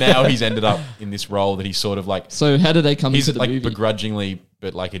now he's ended up in this role that he's sort of like. So how did they come He's into the like movie? begrudgingly,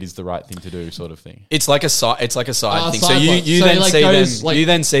 but like it is the right thing to do, sort of thing. It's like a side thing. So side you plot. you So then he, like, see goes, them. like- You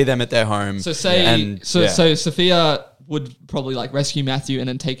then see them at their home. So say and so Sophia would probably like rescue Matthew and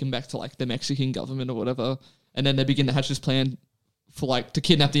then take him back to like the Mexican government or whatever, and then they begin to hatch this plan for like to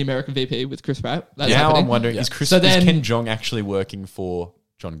kidnap the American VP with Chris Pratt. That's Now happening. I'm wondering, is So then- Ken Jeong actually working for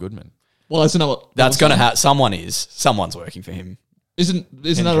John Goodman? Well, isn't that what that's gonna happen. Someone's working for him. Isn't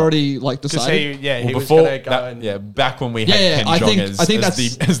that Jeong. already like Because decided? he was going to go back when we Yeah, had Ken I Jeong think- as, I think as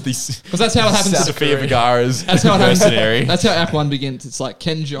that's- the Because that's how it happens. Sofia Vergara's That's how it happens. mercenary. That's how Act 1 begins. It's like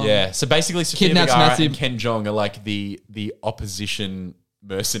Ken Jeong. Yeah, so basically Sofia Kidnaps Vergara Matthew. and Ken Jeong are like the opposition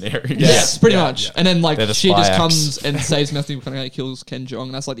mercenaries. Yes, pretty much. And then like They're the she spy just acts. comes and saves Matthew McConaughey, kills Ken Jeong,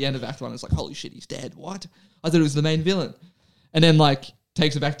 and that's like the end of Act 1. It's like, holy shit, he's dead. What? I thought it was the main villain. And then like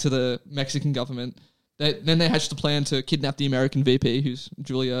takes it back to the Mexican government. Then they hatched a plan to kidnap the American VP, who's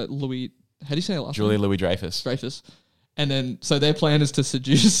Julia Louis. How do you say her last Julia name? Louis-Dreyfus. Dreyfus. And then so their plan is to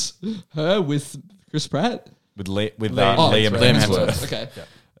seduce her with Chris Pratt. With Liam Hemsworth. Hemsworth. Okay.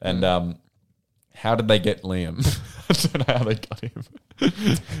 And how did they get Liam? I don't know how they got him.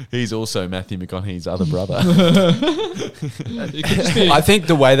 He's also Matthew McConaughey's other brother. It could just be- I think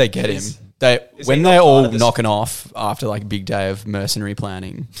the way they get him, when he they're not all part of this? knocking off after like a big day of mercenary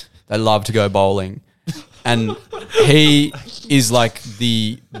planning, they love to go bowling, and he is like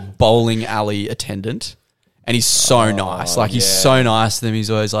the bowling alley attendant, and he's so nice. Like he's so nice to them. He's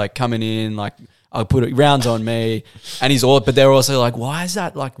always like coming in, like I'll put rounds on me, and but they're also like, why is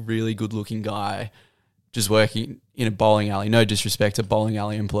that like really good looking guy just working in a bowling alley? No disrespect to bowling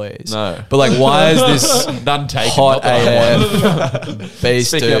alley employees. No. But like, why is this None taken. hot not that I want. AF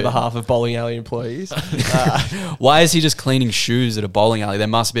beast Speaking on dude? behalf of bowling alley employees, Why is he just cleaning shoes at a bowling alley? There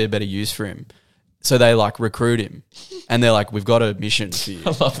must be a better use for him. So they like recruit him, and they're like, "We've got a mission for you."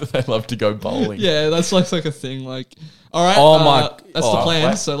 I love that they love to go bowling. yeah, that's like a thing. Like, all right, Oh my- that's the oh, plan.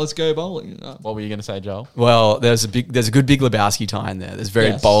 what? So let's go bowling. What were you going to say, Joel? Well, there's a good Big Lebowski tie in there. There's very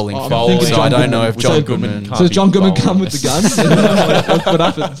Yes. bowling. Oh, I'm film, thinking so John I don't Goodman. know if So John Goodman Goodman. can't So does be John Goodman bowling. come with the guns? what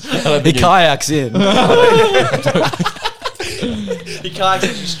happens? He kayaks in. he can't get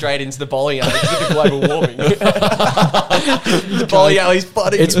you straight into the bowling alley because of the global warming. The bowling alley's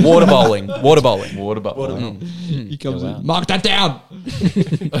flooding. It's water bowling. Water bowling. Water bowling. He comes wow. in. Mark that down.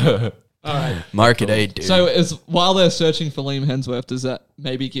 All right. Mark it, dude. So while they're searching for Liam Hemsworth, does that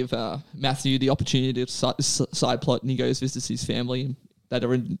maybe give Matthew the opportunity to side plot, and he goes visits his family that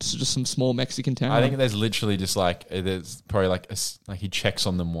are in just some small Mexican town? I think there's literally just like there's probably like he checks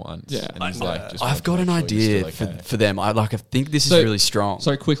on them once. Yeah. and he's like, just I've wants got to an make sure you're idea still okay. for them. I think this is So- really strong.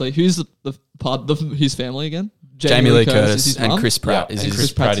 Sorry, quickly, who's the part of his family again? Jamie Lee is Curtis his and mum? Chris Pratt Yeah, is and his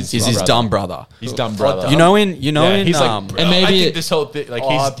Chris Pratt is his dumb brother. He's dumb brother. You know in he's he's like, and and maybe maybe it- this whole thing, like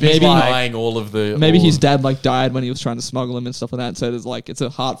Oh, he's maybe buying all of the. Maybe all his of- dad like died when he was trying to smuggle him and stuff like that. So there's like it's a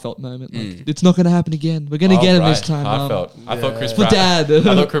heartfelt moment. Like, it's not going to happen again. We're going to get him this time. Mum. Heartfelt. I thought Chris For Pratt. Dad. I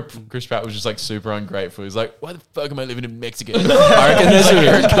thought Chris Pratt was just like super ungrateful. He's like, why the fuck am I living in Mexico? I reckon there's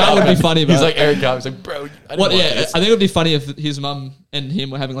a That would be funny. He's But like Eric Carver. He's like, bro. I what? don't Yeah, want this. I think it would be funny if his mum and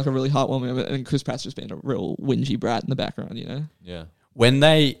him were having like a really heartwarming moment, and Chris Pratt's just being a real whingy brat in the background. You know? Yeah. when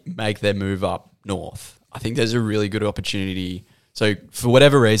they make their move up north, I think there's a really good opportunity. So for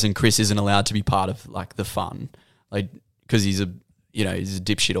whatever reason, Chris isn't allowed to be part of like the fun, like because he's a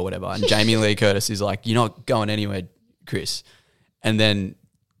dipshit or whatever. And Jamie Lee Curtis is like, you're not going anywhere, Chris. And then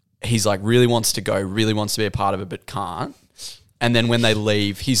he's like, really wants to go, really wants to be a part of it, but can't. And then when they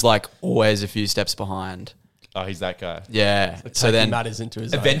leave, he's like always a few steps behind. oh, he's that guy. Yeah. So Taking then matters into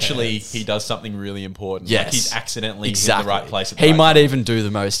his own Eventually, hands. he does something really important. Yes. Like he's accidentally exactly in the right place at the he right might time. even do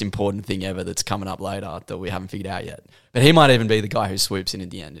the most important thing ever that's coming up later that we haven't figured out yet. But he might even be the guy who swoops in at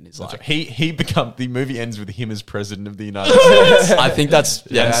the end and is like, He become the movie ends with him as president of the United States. I think that's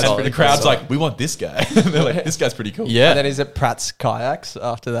And solid. the crowd's like, we want this guy. They're like, this guy's pretty cool. yeah. And then is it Pratt's Kayaks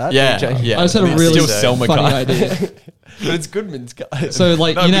after that? Yeah. Yeah. I just had a Yeah. really Still Selma funny guy. idea. But it's Goodman's guy. So,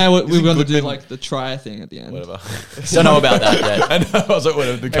 like, No, you know, we isn't were going to do Goodman- like the try thing at the end. Whatever. Don't know about that yet. I know. I was like,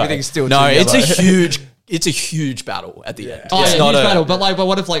 whatever. The guy. Everything's still No, too it's a yellow. huge battle at the end. Oh, It's yeah, not huge a- battle. But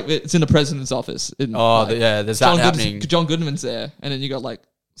what if like it's in the president's office? And, Oh, like, yeah, there's that happening. John Goodman's there, and then you got like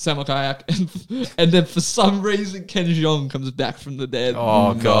Samuel Kayak, and then for some reason Ken Jeong comes back from the dead.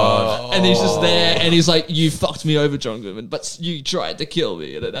 Oh, God. And he's just there, and he's like, "You fucked me over, John Goodman, but you tried to kill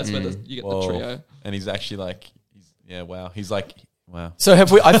me." And that's when you get Whoa. the trio. And he's actually like, wow. He's like, wow. So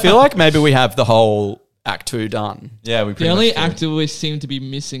have we? I feel like maybe we have the whole Act 2 done. Yeah, we The pretty only much do. actor we seem to be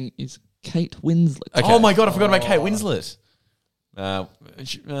missing is Kate Winslet. Okay. Oh my god, I forgot about Kate Winslet.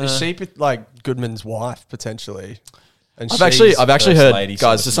 Is she like Goodman's wife potentially? And I've actually First heard, lady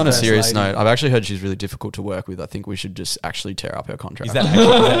guys, sort just of on a first serious lady. note, I've actually heard she's really difficult to work with. I think we should just actually tear up her contract. Is that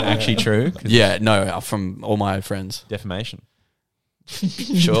actually true? 'Cause yeah, no, from all my friends. defamation.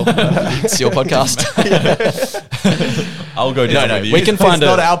 Sure. It's your podcast. I'll go down No, with you. we can It's find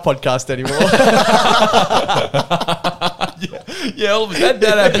not a... our podcast anymore. Yeah, all of that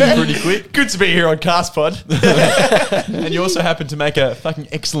happened pretty quick. Good to be here on Cast Pod. And you also happened to make a fucking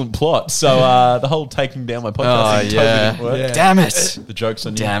excellent plot. So the whole taking down my podcast Oh, thing yeah. totally didn't work. Damn it. The joke's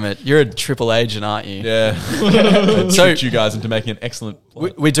on you. Damn it. You're a triple agent, aren't you? Yeah. So- So tricked you guys into making an excellent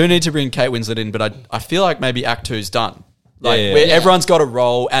plot. We do need to bring Kate Winslet in, but I feel like maybe Act 2's done. Like Yeah, yeah. where Yeah. everyone's got a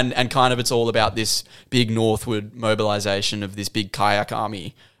role and kind of it's all about this big northward mobilization of this big kayak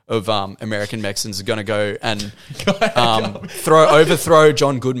army of American Mexicans are going to go and overthrow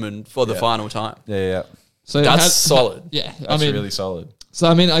John Goodman for the final time. Yeah. So That's solid. Yeah, That's really solid. So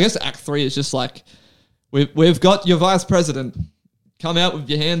I mean, I guess Act 3 is just like we've got your vice president. Come out with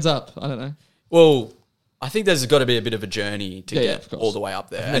your hands up. I don't know. Well, I think there's got to be a bit of a journey to Yeah, get of course. all the way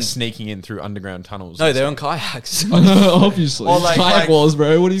up there. And they're sneaking in through underground tunnels. No, they're on kayaks. Obviously, Or like- kayak like- wars,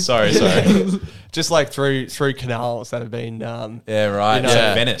 bro. What do you? Sorry. Just like through canals that have been Yeah, right. you know,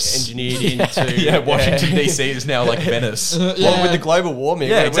 Yeah. Venice. engineered into. Yeah, Washington, D.C. is now like Venice. Well, with the global warming,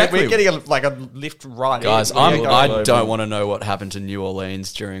 Yeah, we're- exactly. we're getting a lift right Guys, in. I global. don't want to know what happened to New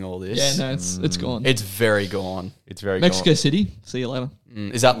Orleans during all this. Yeah, no, it's gone. It's very gone. It's very Mexico gone. City. See you later.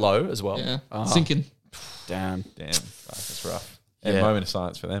 Is that low as well? Yeah, Ah, sinking. Damn. Damn, fuck, that's rough. Yeah, Yeah. moment of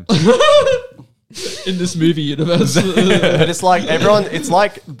silence for them. In this movie universe. But it's like everyone. It's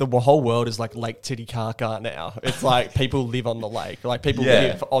like the whole world is like Lake Titicaca now. It's like people live on the lake. Like people Yeah.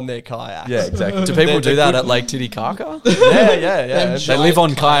 live on their kayaks. Yeah, exactly. Do people They're do that good- at Lake Titicaca? Yeah. They live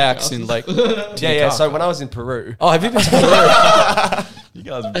on Giant kayaks kayaks. in Lake Yeah. So when I was in Peru, Oh, have you been to Peru? You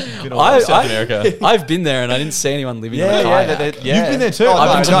guys have been all over South America. I've been there and I didn't see anyone living on a kayak. You've been there too. Oh,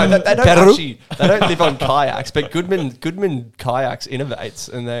 I've no, been no, to they don't Peru. actually. They don't live on kayaks, but Goodman Kayaks innovates,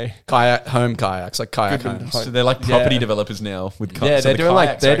 and they Home kayaks, like kayak Goodman homes. home. So they're like property Yeah. developers now with yeah, so they're the doing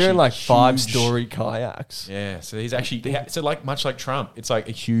like kayaks are actually 5-story kayaks. Yeah, so he's actually so like much like Trump, it's like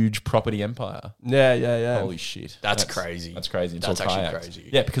a huge property empire. Yeah. Holy shit, That's crazy. That's crazy. It's That's all actually kayaks. crazy.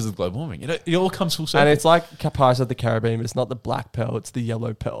 Yeah, because of global warming. It all comes full circle. And it's like Pirates of the Caribbean, but it's not the black pearl; it's the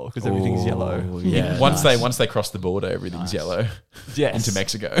yellow pearl because everything's yellow. Yeah, once nice. they cross the border, everything's yellow Yes. into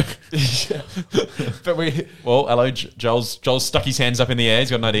Mexico. But we Well, hello, Joel's stuck his hands up in the air.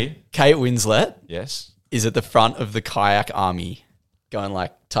 He's got an idea. Kate Winslet Yes. is at the front of the kayak army, going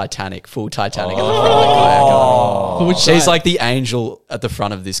like Titanic, full Titanic at the front of the kayak army. For which She's side? like the angel at the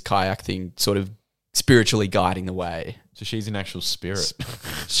front of this kayak thing, sort of spiritually guiding the way. So she's an actual spirit.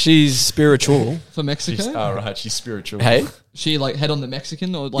 She's spiritual. for Mexico. Oh, right. She's spiritual. Hey? She like head on the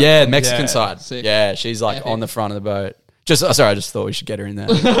Mexican or like Yeah, Mexican Yeah. side. Sick. Yeah, she's like Epic. on the front of the boat. Just sorry, I just thought we should get her in there.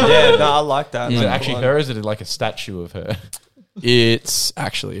 yeah, no, I like that. Is it Like, actually her or is it like a statue of her? It's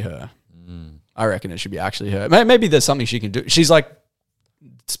actually her. I reckon it should be actually her. Maybe there's something she can do. She's like,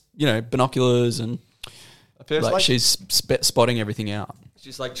 binoculars and It feels like like she's spotting everything out.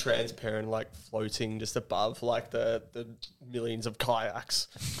 she's like transparent, like floating just above like the millions of kayaks.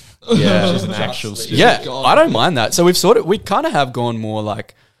 Yeah, She's an actual spirit. yeah. God. I don't mind that. So we kind of have gone more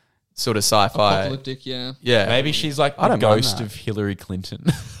like sort of sci-fi. apocalyptic. Yeah. Yeah, Maybe she's like I the don't mind ghost that. of Hillary Clinton.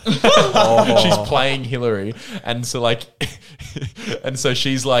 She's playing Hillary, and so like, and so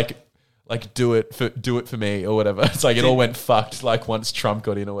she's like, like do it for me or whatever. It's like it all went fucked. Like once Trump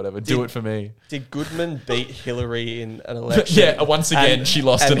got in or whatever, do it for me. Did Goodman beat Hillary in an election? Yeah, once again she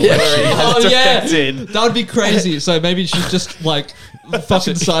lost an Hillary election. has Oh yeah, defected. that would be crazy. So maybe she's just like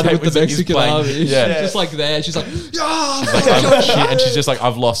fucking sided Kate with the Winslet is Mexican playing- army. yeah. She's just like there. She's like, yeah. And she's just like,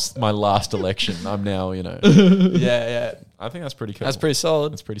 I've lost my last election. I'm now, Yeah. I think that's pretty cool. That's pretty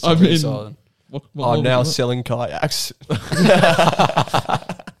solid. That's pretty I solid. mean, solid. I'm now selling kayaks.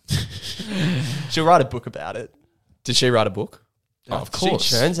 She'll write a book about it. Did she write a book? Oh, of course.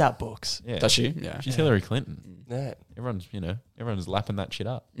 She churns out books. Yeah. Does she? Yeah. She's Hillary Clinton. Yeah. Everyone's lapping that shit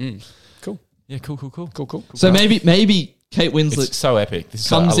up. Cool. Yeah, cool. So maybe Kate Winslet It's so epic. This is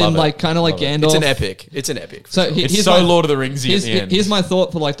comes I love in it. like kind of like Love it. Gandalf. It's an epic. So It's here's so my, Lord of the Ringsy at the end. here's my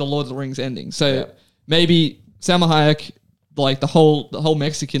thought for like the Lord of the Rings ending. So Yeah. maybe Salma Hayek, like the whole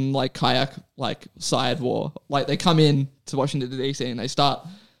Mexican like kayak like side war, like they come in to Washington DC and they start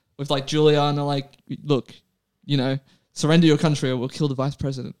with like Julia and they're like, look, surrender your country or we'll kill the vice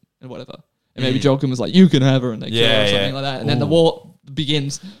president and whatever. And maybe Joachim was like, you can have her, and they kill her or something like that. And then the war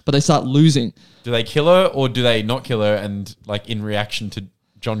begins, but they start losing. Do they kill her or do they not kill her? And like in reaction to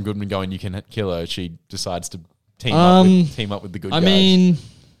John Goodman going, you can kill her, she decides to team up with the good guys. I mean,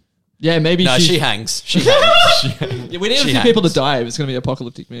 yeah, maybe No, she hangs. She hangs. Yeah, we need a she few hangs. people to die if it's going to be an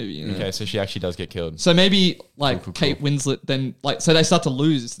apocalyptic movie. Okay, so she actually does get killed. So maybe like Cool. Kate Winslet then so they start to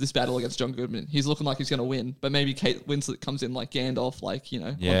lose this battle against John Goodman. He's looking like he's going to win, but maybe Kate Winslet comes in like Gandalf, like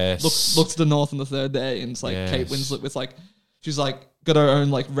Yes. look to the north on the third day, and it's like Kate Yes. Winslet with like she's like got her own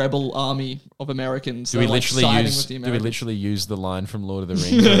like rebel army of Americans. Do we that are, like, literally siding use? with the Do we Americans. literally use the line from Lord of the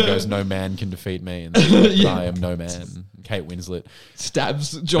Rings where it goes, "No man can defeat me," and then, I am no man. Kate Winslet,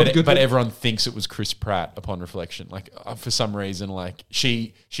 stabs John but Goodman? everyone thinks it was Chris Pratt upon reflection. Like for some reason, like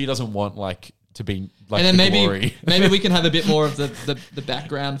she doesn't want like to be like and then the glory. maybe we can have a bit more of the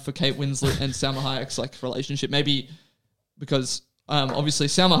background for Kate Winslet and Salma Hayek's like relationship. Maybe because obviously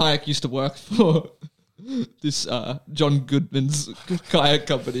Salma Hayek used to work for this John Goodman's kayak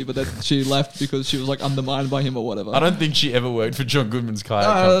company, but then she left because she was like undermined by him or whatever. I don't think she ever worked for John Goodman's kayak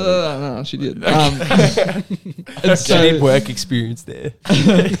company. No, she did. She And so, did work experience there.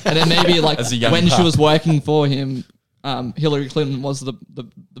 and then maybe like As a young when she pup. was working for him, Hillary Clinton was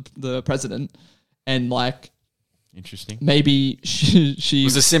the president, and like Interesting. maybe she It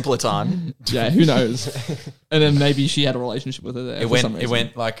was a simpler time. yeah, who knows? And then maybe she had a relationship with her there. for some It reason.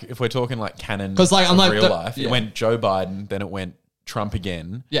 went like if we're talking like canon 'Cause, like, I'm of like real the- life. yeah. It went Joe Biden, then it went Trump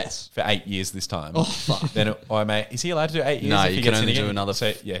again. Yes. For 8 years this time. Oh, fuck. Then is he allowed to do 8 years? No, if you he can gets in only do again? another-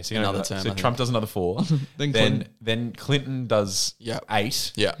 So, yeah, so another another term, I So think. Trump does another 4. Then then Clinton does Yeah.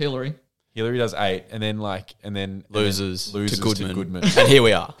 8. Yeah. Hillary. Hillary does 8, and then Loses to Goodman. And here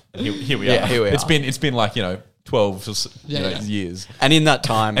we are. Here we Yeah, are. here we It's are. been like 12 or Yeah. years. And in that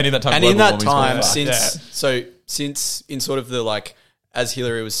time, global warming's gone far. since in sort of the like as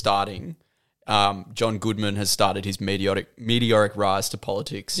Hillary was starting, John Goodman has started his meteoric rise to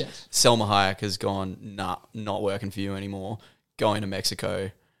politics. Yes. Selma Hayek has gone, nah, not working for you anymore. Going to Mexico,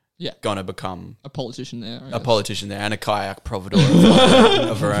 Yeah. going to become A politician there. I a guess. politician there and a kayak providor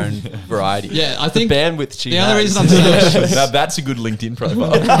of her own variety. Yeah, I think Bandwidth she the only has. reason I'm saying Now that's a good LinkedIn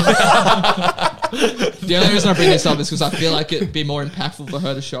profile. the only reason I bring this up is because I feel like it'd be more impactful for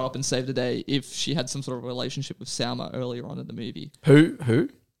her to show up and save the day if she had some sort of relationship with Salma earlier on in the movie. Who?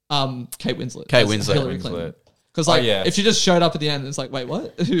 Kate Winslet. Kate as Winslet. Hillary Winslet. Clinton. Because like yeah. if she just showed up at the end, it's like, wait,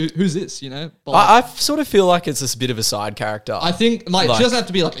 what? Who's this? But, I sort of feel like it's a bit of a side character. I think like Like- she doesn't have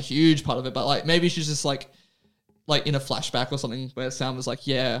to be like a huge part of it, but like maybe she's just like in a flashback or something where Sam was like,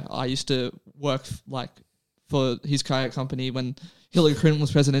 yeah, I used to work like for his kayak company when Hillary Clinton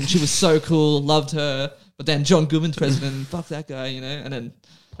was president. She was so cool, loved her. But then John Goodman's president, fuck that guy, and then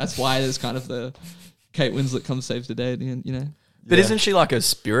that's why there's kind of the Kate Winslet comes saves the day at the end, But isn't she like a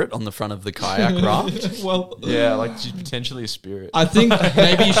spirit on the front of the kayak raft? Well, Yeah, like she's potentially a spirit. I think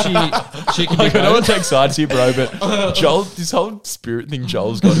maybe she can be Like, I don't want both. to take sides here, bro, but Joel, this whole spirit thing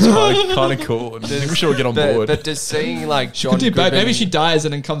Joel's got is kind of cool. And I think we should all get on board. But just seeing like John Could do both. Goodman, Maybe she dies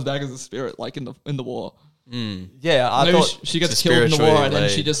and then comes back as a spirit, like in the war. yeah, I Maybe thought she gets it's a killed in the war, spiritual and then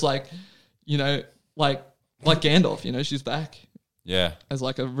lead. she just like Gandalf. She's back Yeah. as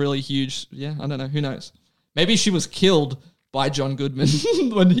like a really huge. Yeah, I don't know. Who knows? Maybe she was killed by John Goodman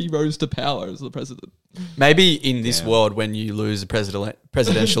when he rose to power as the president. Maybe in this world, when you lose a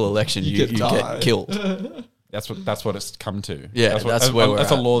presidential election, you get get killed. That's what it's come to. Yeah, that's where we're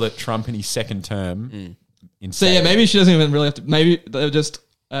that's a at. law that Trump in his second term. So yeah, maybe she doesn't even really have to. Maybe they're just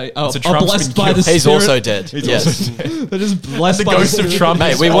So Trump's blessed been by the killed. He's spirit. also dead. Yes. They're just blessed The by ghost the of spirit. Trump.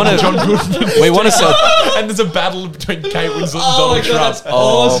 Mate, is we on wanna- John Goodman. We want to sell. And there's a battle between Kate Winslet and Oh my Donald god, Trump. that's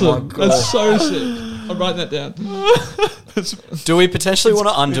awesome. That's so sick. I'm writing that down. Do we potentially want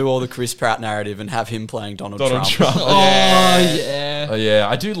to undo all the Chris Pratt narrative and have him playing Donald Trump? Oh, yeah. Oh yeah,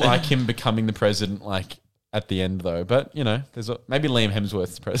 I do like him becoming the president, like at the end though. But you know, maybe Liam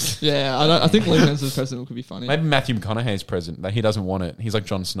Hemsworth's president. Yeah, I think Liam Hemsworth's president could be funny. Maybe Matthew McConaughey's president. Like, he doesn't want it. He's like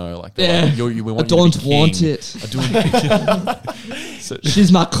Jon Snow. Like, Yeah. like, we I want don't you to be want king. it. I don't. So,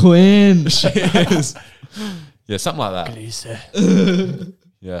 She's my queen. yeah, something like that.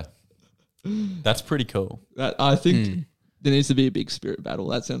 Yeah, that's pretty cool. I think there needs to be a big spirit battle.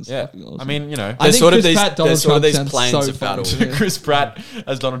 That sounds Yeah, fucking awesome. I mean, you know, I There's think sort of Chris these- Pratt, Donald there's sort of Trump these sounds planes so of funny. battle. Yeah. Chris Pratt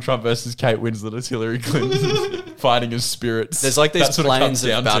as Donald Trump versus Kate Winslet as Hillary Clinton, fighting as spirits. There's like these That's what it planes comes of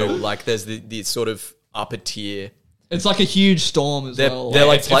down battle. to. Like there's the sort of upper tier. It's like a huge storm as They're- well. they're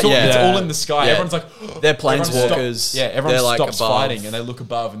like it's, all, yeah. it's all in the sky. Yeah. Everyone's like, They're everyone planeswalkers. stop- Yeah, everyone They're, like, stops above. fighting and they look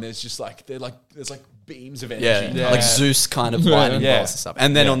above, and there's just like there's like beams of energy. Yeah, like Zeus kind of lightning Yeah. bolts and stuff.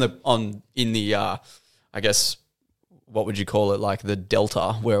 And then Yeah. in the I guess what would you call it? Like the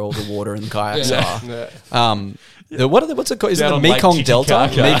delta where all the water and kayaks Yeah. are. What's it called? Is it Down the on Lake Mekong Delta?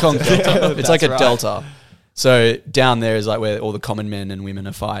 Titicaca. Mekong Delta. It's like a right. delta. So down there is like where all the common men and women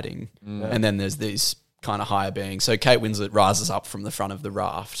are fighting, and then there's these kind of higher beings. So Kate Winslet rises up from the front of the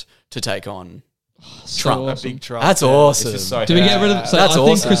raft to take on So Trump. awesome. Trump. That's It's awesome. just so Do we get rid of? So That's I think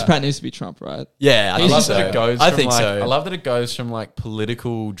awesome. Chris Pratt needs to be Trump, right? Yeah, I I think love so. that it goes. I from think like, so. I love that it goes from like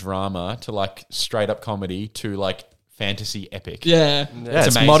political drama to like straight up comedy to like fantasy epic. Yeah. Yeah,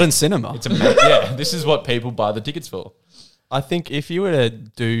 it's amazing. modern cinema. It's amazing. Yeah, this is what people buy the tickets for. I think if you were to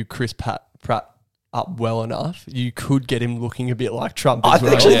do Chris Pratt up well enough, you could get him looking a bit like Trump. I as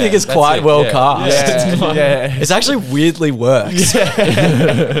well. actually think it's that's quite it. well Yeah. cast. Yeah. It's actually weirdly works.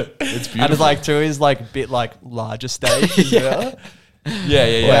 It's beautiful. And it's like to his like bit like larger stage. yeah.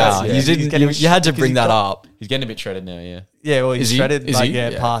 yeah. Wow, yeah. you didn't. You had to bring that up. He's getting a bit shredded now. Yeah. Yeah, well, he's Is he? shredded Is like he? yeah,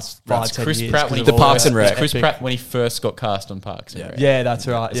 Yeah. past That's 5-10 Chris years. Pratt when he The Parks and first- Rec. Chris Epic. Pratt when he first got cast on Parks and Rec. Yeah, that's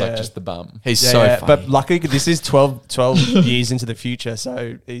right. It's yeah. like just the bum. He's Yeah, so yeah. funny. But luckily, this is 12 years into the future,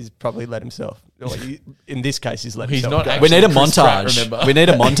 so he's probably let himself. Or in this case, he's let He's himself not go. actually we need a Chris Pratt, montage. remember? We need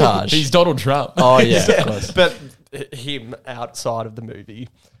a montage. He's Donald Trump. Oh yeah, of course. But him outside of the movie,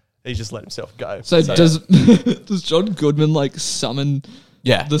 he's just let himself go. So does John Goodman like summon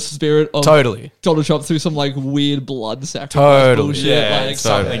Yeah, the spirit of totally. Donald Trump through some like weird blood sacrifice Totally. bullshit? Yeah, like, it's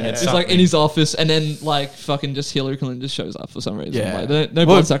something. it's like in his office, and then like fucking just Hillary Clinton just shows up for some reason. Yeah. Like, no Well-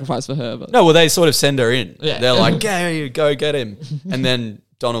 blood sacrifice for her, but No, well, they sort of send her in. Yeah. They're like, go get him. And then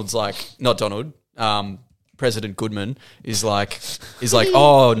Donald's like, not Donald, President Goodman is like,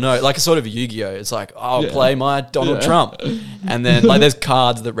 oh no, like a sort of a Yu-Gi-Oh. It's like, I'll Yeah. play my Donald Yeah. Trump. And then like there's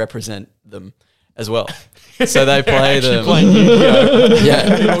cards that represent them as well. So they play them. playing Yu-Gi-Oh.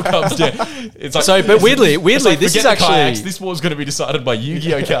 Yeah. It all comes down. It's like, So, but weirdly, it's like, this is forget the actually kayaks, this war's going to be decided by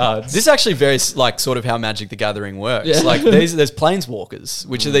Yu-Gi-Oh cards. This is actually very like sort of how Magic the Gathering works. Yeah. Like there's planeswalkers,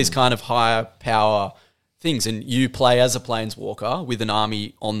 which are these kind of higher power things, and you play as a planeswalker with an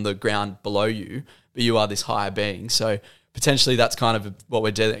army on the ground below you, but you are this higher being. So potentially that's kind of what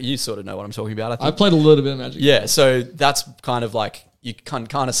we're doing. You sort of know what I'm talking about, I I think. played a little bit of Magic. Yeah, so that's kind of like you can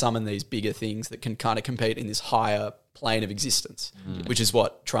kind of summon these bigger things that can kind of compete in this higher plane of existence, which is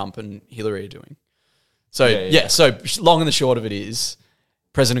what Trump and Hillary are doing. So Yeah. so long and the short of it is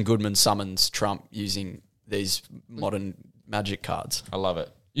President Goodman summons Trump using these modern magic cards. I love it.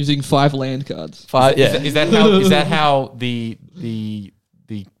 Using 5 land cards. Is that how the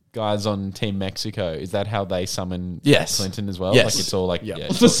guys on Team Mexico, is that how they summon Yes. Clinton as well? Yes. Like it's all like Yeah. yeah.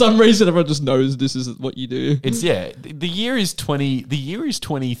 For some reason, everyone just knows this is what you do. It's the year is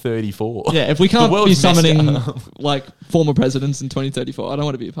 2034. Yeah, if we The can't world's be messed summoning up. like former presidents in 2034, I don't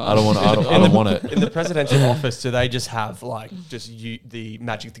want to be a part I don't of want I don't want it. In the presidential office, do they just have like the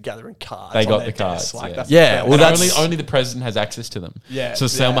Magic the Gathering cards? They on got their the cards, desk? Like, yeah. that's Yeah, well, And that's- only the president has access to them. Yeah, So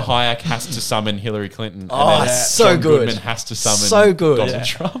Selma yeah. Hayek has to summon Hillary Clinton. Oh, and then that's so John good. Goodman has to summon So good. Donald Yeah.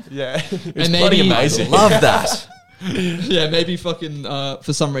 Trump. yeah. It's And bloody maybe- amazing. Love that. Yeah, maybe fucking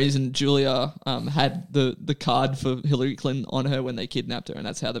for some reason Julia had the card for Hillary Clinton on her when they kidnapped her, and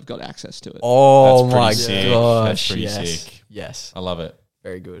that's how they've got access to it. Oh That's pretty my sick. gosh. That's pretty yes. sick. Yes. I love it.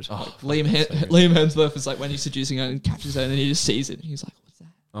 Very good. Liam Hemsworth is like when he's seducing her and captures her, and then he just sees it, and he's like, "What's that?"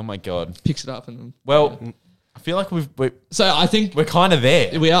 Oh my god. Picks it up, and Well, I feel like we're so I think kind of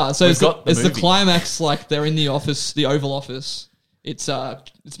there. we are. So We've it's the, got the it's the movie. climax. Like they're in the office, the Oval Office. It's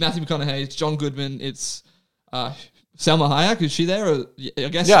Matthew McConaughey. It's John Goodman. It's Salma Hayek, is she there? Or, I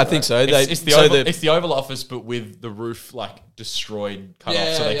guess. Yeah, I think so. It's the Oval Office, but with the roof like destroyed, cut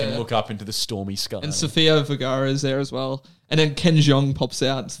off, so they can look up into the stormy sky. And Sofia Vergara is there as well. And then Ken Jeong pops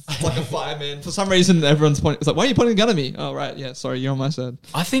out. It's like a fireman. For some reason, everyone's pointing. It's like, why are you pointing a gun at me? Oh, right. Yeah, sorry, you're on my side.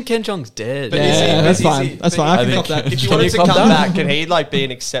 I think Ken Jeong's dead. That's fine. That's fine. I can cop that. If you wanted to come back, can he like be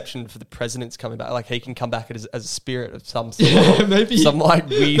an exception for the president's coming back? Like he can come back as a spirit of some sort. Yeah, maybe. Some like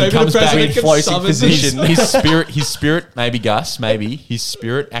weird Maybe comes the back in president can floating summon position. His spirit, maybe Gus, maybe his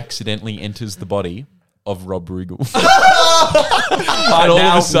spirit accidentally enters the body of Rob Riggle.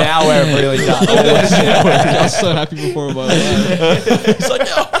 Now we're really done. I was so happy before about that. He's like,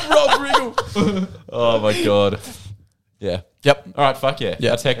 Rob Riggle. Oh my god. Yeah. Yep. All right. Fuck yeah.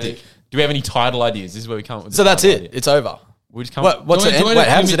 That's hectic. Do we have any title ideas? This is where we come up with. So the that's title it. idea. It's over. We just come. What's it end? Wait,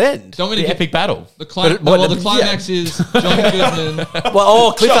 how does it end? Don't The epic battle. The climax is John Goodman.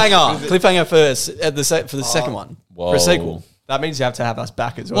 Well, cliffhanger. Cliffhanger first for the second one. Whoa. For a sequel. That means you have to have us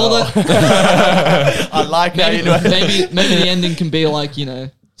back as well. Well, I like how you do it. maybe the ending can be like,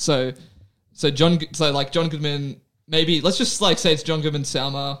 so John Goodman. Maybe let's just like say it's John Goodman,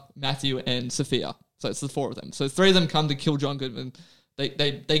 Salma, Matthew, and Sophia. So it's the four of them. So three of them come to kill John Goodman. They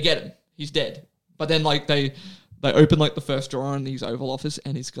get him. He's dead. But then like they open like the first drawer in his Oval Office,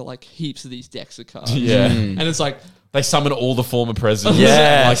 and he's got like heaps of these decks of cards. Yeah. And it's like. They summon all the former presidents.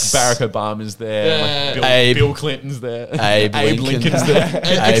 Yes. Like Barack Obama's there. Yeah. Like Bill Clinton's there. Abe Lincoln's there. Abe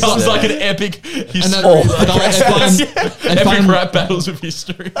It becomes there. like an epic history. And Epic rap battles of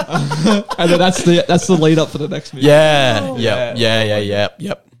history. and then that's the lead up for the next movie. Yeah.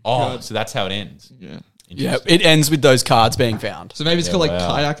 Yep. Oh, so that's how it ends. Yeah. Yeah. It ends with those cards being found. So maybe it's called like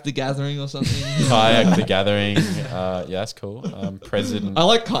wow. Kayak the Gathering or something. Kayak the Gathering. Yeah, that's cool. President I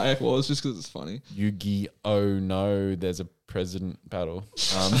like Kayak Wars just because it's funny. Yu-Gi-Oh! No, there's a president battle.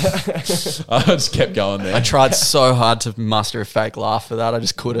 I just kept going there. I tried so hard to muster a fake laugh for that. I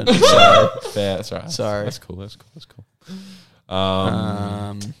just couldn't. Fair, that's right. Sorry. That's cool.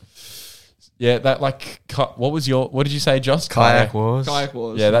 Yeah, that like, what did you say, Joss? Kayak Wars. Kayak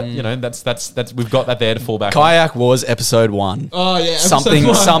Wars. Yeah, that's we've got that there to fall back on. Kayak Wars episode 1. Oh yeah. Something.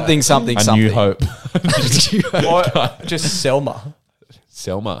 A New Hope. Or just Selma.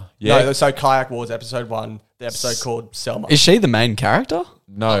 Selma. Yeah. No, so Kayak Wars episode 1, the episode called Selma. Is she the main character?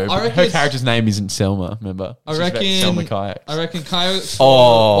 No, I reckon her it's- character's name isn't Selma, remember? I It's just about reckon Selma Kayaks. I reckon Kayak.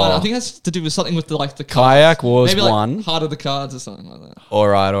 Oh. One, I think it has to do with something with the cards. Kayak Wars Maybe like 1. Heart of the Cards or something like that. All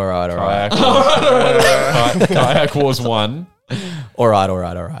right. Kayak Wars 1. All right.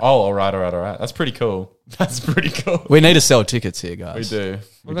 Oh, all right. That's pretty cool. We need to sell tickets here, guys. We do.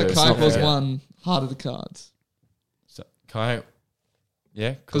 What about Kayak Wars 1? Heart of the Cards. So, Kayak.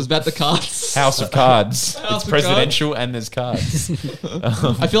 Yeah. Because it's about the cards. House of Cards. House It's of presidential and there's cards.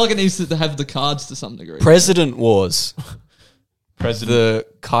 I feel like it needs to have the cards to some degree. President Wars. President. The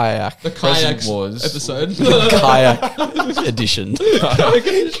kayak. The Kayaks President Wars. episode. Kayak edition. Here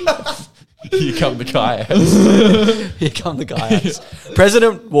come the kayaks. Here come the kayaks.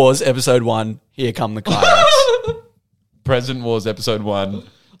 President Wars episode 1. Here come the kayaks. President Wars episode 1.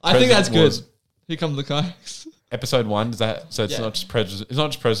 I think that's good. Wars Here come the kayaks. Episode 1. Does that? So it's Yeah. not just It's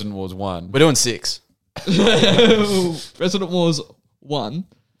not just President Wars 1. We're doing 6. President Wars 1.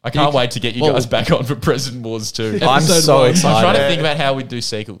 I can't wait to get you guys back on for President Wars 2. I'm Episode so 1. excited. I'm trying to think about how we do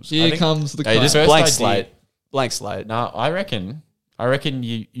sequels. Here comes the Hey, just kayaks. First blank idea- slate. Blank slate. No, I reckon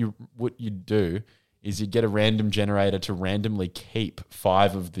you what you'd do is you get a random generator to randomly keep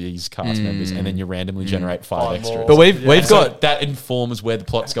 5 of these cast members, and then you randomly generate 5 extras. more. But we've So got that informs where the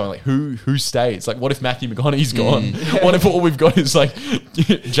plot's going. Like who stays? Like what if Matthew McConaughey's gone? What if all we've got is like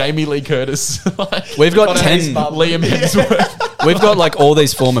Jamie Lee Curtis? Like, we've got Liam 10 Hemsworth. we've got like all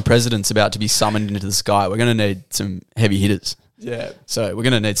these former presidents about to be summoned into the sky. We're going to need some heavy hitters. Yeah. So we're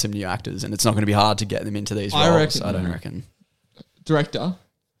going to need some new actors, and it's not going to be hard to get them into these I roles. reckon. I don't reckon. Director.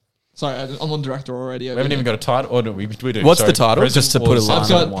 Sorry, I'm on director already. We haven't even got a title. Or no, we do. What's Sorry, the title? President Just to put Wars a line. I've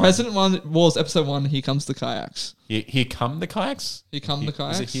Season got 1. President Wars episode 1. Here comes the kayaks. Here come the kayaks. Here come the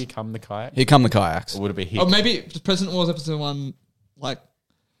kayaks. Is it Here come the kayaks? Here come the kayaks. Or would it be here? Or maybe President Wars episode 1, like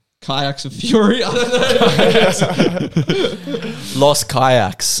Kayaks of Fury. I don't know. Los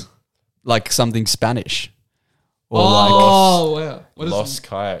Kayaks. Like something Spanish. Or Oh wow! What is Lost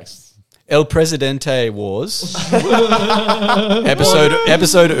kayaks. El Presidente Wars.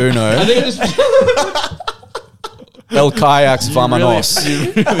 episode uno. I think it just El Kayaks Vamonos.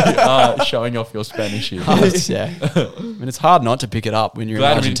 You really are showing off your Spanish here. Yeah. I mean, it's hard not to pick it up when you're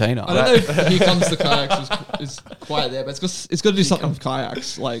Glad in we- Argentina. I don't know if Here Comes the Kayaks is quite there, but it's got to do something with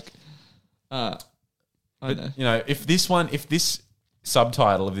kayaks. Like, I don't know. You know, if this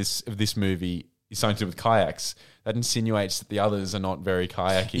subtitle of this movie is something to do with kayaks, that insinuates that the others are not very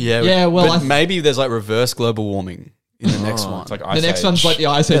kayaky. Yeah, well, but maybe there's like reverse global warming in the next one. It's like the Ice next Age. one's like the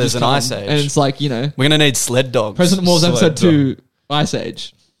Ice Age. there's an Ice Age. And it's like, you know, We're gonna need sled dogs. President Wars Sled episode dog. 2, Ice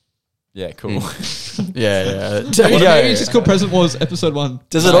Age. Yeah, cool. Yeah. Maybe it's just called President Wars episode 1.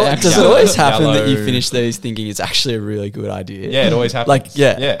 Does it Yellow. always happen that you Yellow. finish these thinking it's actually a really good idea? Yeah, it always happens. Like,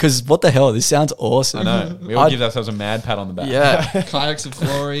 yeah. Yeah. Because what the hell? This sounds awesome. I know. We all give ourselves a mad pat on the back. Yeah. Kayaks of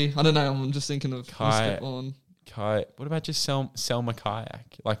Glory. I don't know. I'm just thinking of What about just Selma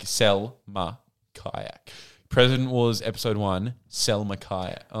Kayak? Like Selma Kayak. President Wars episode 1, Selma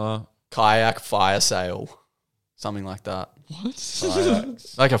Kayak. Kayak fire sale. Something like that. What?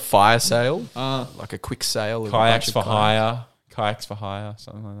 Kayaks. Like a fire sale. Uh, Like a quick sale. of a Kayaks bunch for of kayaks. hire. Kayaks for hire.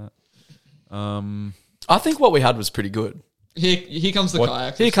 Something like that. I think what we had was pretty good. here comes the What-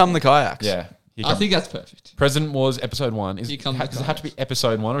 kayaks. Here come the kayaks. Yeah. I think that's perfect. President Wars episode 1 is. Here come the Does it have to be kayaks.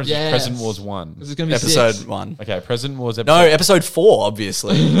 episode 1 or is Yes. it President Wars 1? This is going to be Episode 6. 1. Okay, President Wars No, episode. episode 4,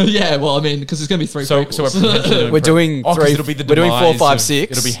 obviously. Yeah, well, I mean, because it's going to be 3 So prequels. we're potentially We're doing 'cause 3. It'll be the we're doing 4, demise 5, of-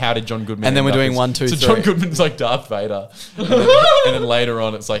 6. It'll be how did John Goodman And then end we're up doing as- 1, 2, So 3. John Goodman's like Darth Vader, and then later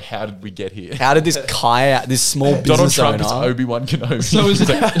on it's like how did we get here? How did this kayak, this small Donald business Trump is owner... Obi-Wan Kenobi. So is it-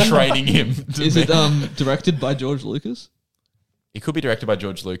 like training him? To Is it make- directed by George Lucas? It could be directed by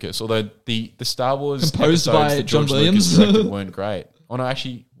George Lucas, although the Star Wars Composed episodes by that John George Williams? Lucas directed weren't great. Oh no,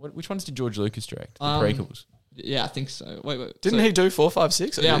 actually, which ones did George Lucas direct? The prequels. Yeah, I think so. Wait. Didn't so- he do 4, 5,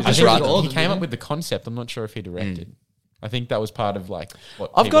 6? Yeah, I'm I just think right. he, all of he them, came didn't up he? with the concept. I'm not sure if he directed. I think that was part of like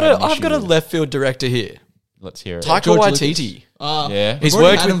what I've people got had an I've issue got a with. left field director here. Let's hear it. Taika George Lucas. Waititi. Yeah. He's We've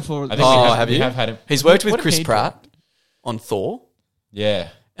already worked had with... him for. I think Oh, we have you? We have had him. He's worked with What did Chris he do? Pratt on Thor. Yeah.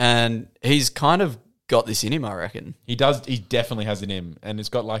 And he's kind of got this in him, I reckon. He does. He definitely has it in him, and it's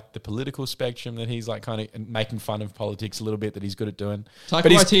got like the political spectrum that he's like kind of making fun of politics a little bit that he's good at doing. Taika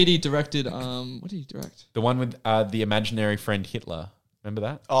But he's- Waititi directed. What did he direct? The one with the imaginary friend Hitler. Remember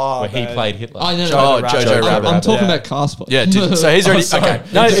that? Oh, where he the- played Hitler. Oh, no, Jojo Rabbit. Rabbit. I'm talking Yeah. about Casper. Yeah, so he's already... sorry. okay.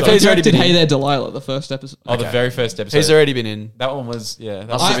 No, if He he's already directed been Hey in. There, Delilah, the first episode. Oh, the very first episode. He's already been in. That one was That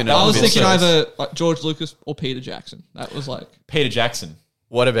Must was, have been that a I was was thinking also- either like George Lucas or Peter Jackson. That was like Peter Jackson.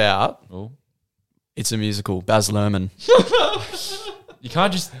 What about... Oh. It's a musical. Baz Luhrmann. You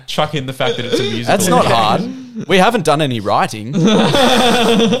can't just chuck in the fact that it's a musical. That's not hard. We haven't done any writing.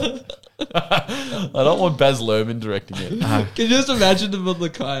 I don't want Baz Luhrmann directing it. Can you just imagine them on the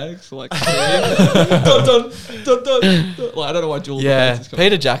kayaks? Like, dun, dun, dun, dun. Well, I don't know why Jewel of the Yeah, Kayaks is coming.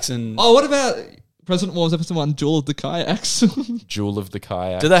 Peter Jackson. Oh, what about President Wars episode 1, Jewel of the Kayaks? Jewel of the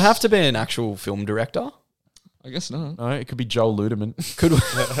Kayak. Do they have to be an actual film director? I guess not. No, it could be Joel Ludemann. Could we?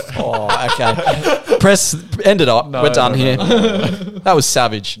 Oh, okay. End it up. No, We're done no, here. no, That was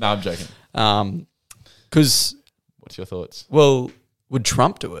savage. No, I'm joking. Because, What's your thoughts? well, would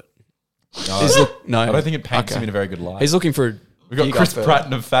Trump do it? No, No, I don't think it paints Okay. him in a very good light. He's looking for. We've got you Chris go first. Pratt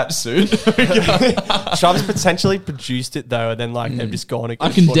in a fat suit. Trump's potentially produced it though, and then like they've just gone. I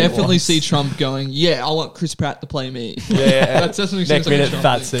against can what he definitely wants. see Trump going, yeah, I want Chris Pratt to play me. Yeah, That's definitely next seems like a minute Trump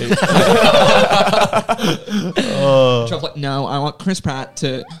fat thing. suit. Trump like, no, I want Chris Pratt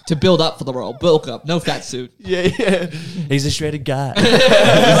to build up for the role. Bulk up, no fat suit. Yeah. He's a shredded guy.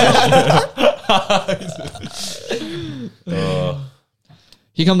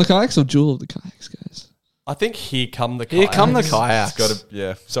 Here come the kayaks or Jewel of the Kayaks, guys? I think here come the Here come the kayaks. kayaks.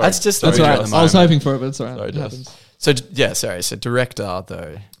 Yeah, sorry. That's just That's the all at right. the I was moment. hoping for it, but it's all right. Sorry, It Jess. happens. So, yeah, sorry. So, director,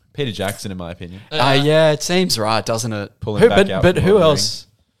 though. Peter Jackson, in my opinion. Yeah, it seems right, doesn't it? Pulling back out but from who Lord of the else?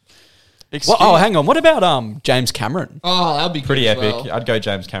 Well, oh, hang on. What about James Cameron? Oh, that'd be good Pretty as epic. well. I'd go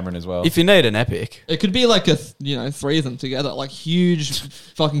James Cameron as well. If you need an epic. It could be like three of them together, like huge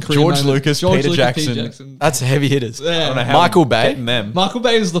fucking career George moments. Lucas, Peter Jackson. That's heavy hitters. I don't know Yeah. how Michael I'm Bay? getting them. Michael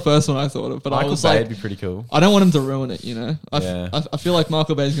Bay is the first one I thought of, but I Michael was Bay like, would be pretty cool. I don't want him to ruin it, you know? Yeah. I feel like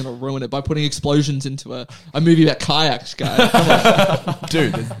Michael Bay is going to ruin it by putting explosions into a movie about kayaks, guys. Come on.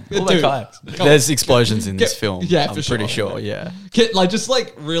 Dude, all Dude. kayaks. There's explosions in this Get- film. yeah, I'm for pretty sure. sure. Yeah. Like, just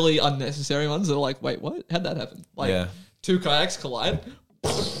like really unnecessary ones that are like, wait, what? How'd that happen? Like, Yeah. two kayaks collide.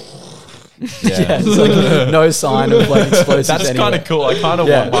 Yeah. It's like no sign of like explosives. That's kind anywhere. of cool. I kind of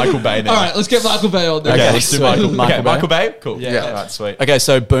Yeah. want Michael Bay now. All right, let's get Michael Bay on there. Okay, Okay, let's do sweet. Michael. Michael Okay, Bay? Michael Bay? Cool. Yeah. All right, sweet. Okay,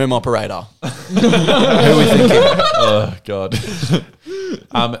 so boom operator. Who are we thinking? Oh, God.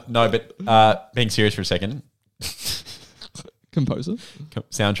 No, but being serious for a second, Composer,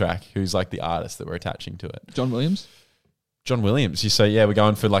 soundtrack, who's like the artist that we're attaching to it? John Williams. John Williams. You say, yeah, we're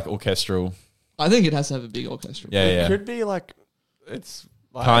going for like orchestral. I think it has to have a big orchestra. Yeah, yeah. Could be like it's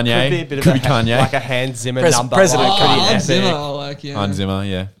Like, Kanye. Could be a bit Could of be Kanye. like a Hans Zimmer President number. could be Hans epic. Zimmer, I like, yeah. Hans Zimmer,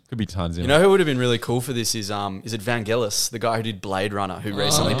 yeah. Could be Hans Zimmer. You know who would have been really cool for this is it Vangelis, the guy who did Blade Runner, who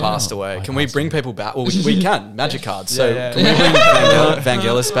recently passed away. Can we bring people back? Well, we can. Magic cards. So Yeah. can we bring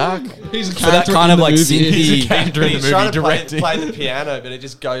Vangelis back? He's a For that character kind in of the like movie. synthy. character in the He's movie trying to directing. play the piano, but it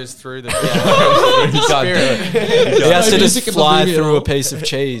just goes through the piano. He can't do it. He has to Music just in the fly movie at through a all. piece of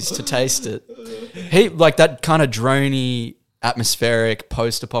cheese to taste it. He like that kind of drony, atmospheric,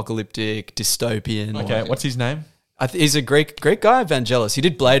 post-apocalyptic, dystopian. Okay, what's his name? He's a Greek guy, Vangelis. He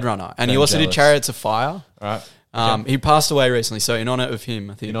did Blade Runner, and he also did Vangelis. Chariots of Fire. All right. He passed away recently, so in honor of him,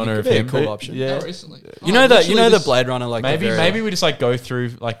 I think In honor it of could be him. a cool option. Yeah. Oh, recently. You know that literally the just- Blade Runner like Maybe we just like go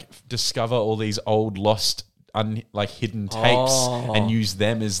through like discover all these old lost hidden tapes and use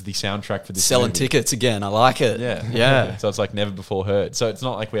them as the soundtrack for this selling movie. tickets again. I like it. Yeah. Yeah. So it's like never before heard. So it's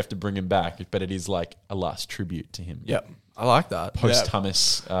not like we have to bring him back, but it is like a last tribute to him. Yep. I like that.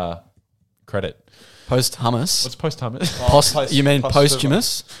 Post-hummus credit. Post hummus. What's post-hummus? You mean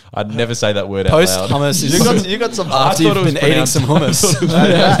posthumous? I'd never say that word out Post loud. hummus is You got some. after I you've thought it was been eating pronounced- some hummus.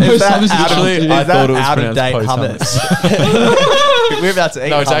 Is that Actually, I thought it was pronounced out-of-date post-hummus. We're about to eat.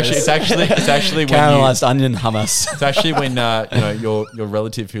 No, it's hummus. actually when you, Caramelized onion hummus. it's actually when your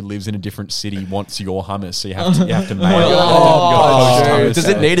relative who lives in a different city wants your hummus, so you have to mail. Oh, your dude. Does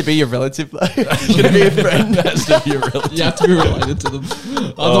it need to be your relative though? Should it be a friend? Has to be a relative. You have to be related to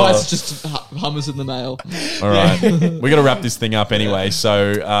them. Otherwise, it's just hummus in the mail. All right, we got to wrap this thing up anyway.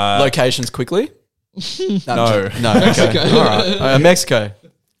 So Locations quickly? no, No. Mexico. Okay. All right. Mexico.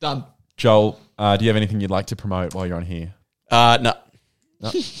 Done. Joel, do you have anything you'd like to promote while you're on here? No. No,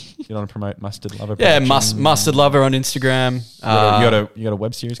 you want to promote Mustard Lover? Yeah, Production? Mustard Lover on Instagram. You got a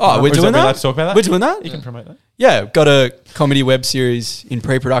web series. Oh, coming up? we're Or is doing we allowed that? to talk about that. We're doing that? You can promote that. Yeah, got a comedy web series in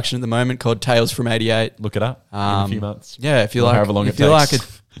pre-production at the moment called Tales from 88. Look it up in a few months. Yeah, if you Or like, however long if it you like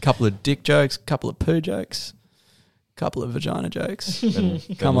takes. a couple of dick jokes, a couple of poo jokes, a couple of vagina jokes, Then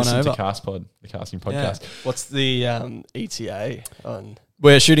come on listen over. to Cast Pod, the casting Yeah. podcast. What's the ETA on?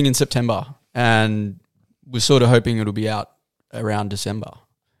 We're shooting in September, and we're sort of hoping it'll be out around December.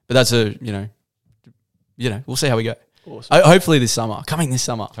 But that's we'll see how we go. Awesome. Hopefully this summer, coming this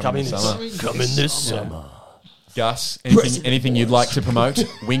summer. Coming this summer. Gus, anything you'd like to promote?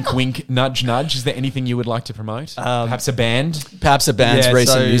 Wink, wink, nudge, nudge. Is there anything you would like to promote? Perhaps a band? Perhaps a band's Yeah,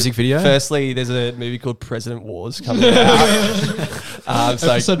 recent so music video. Firstly, there's a movie called President Wars coming out. So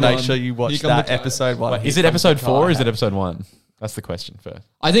Episode make 1. sure you watch Here come that the episode 1. Wait, is it episode 4 or is it episode 1? That's the question first.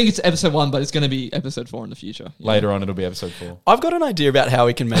 I think it's episode 1, but it's going to be episode 4 in the future. Yeah. Later on, it'll be episode 4. I've got an idea about how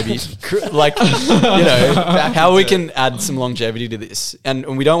we can maybe, how we can add some longevity to this.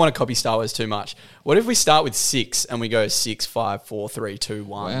 And we don't want to copy Star Wars too much. What if we start with 6 and we go 6, 5, 4, 3, 2,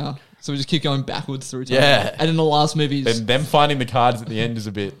 1? Wow. So we just keep going backwards through time. Yeah. And in the last movies, Then them finding the cards at the end is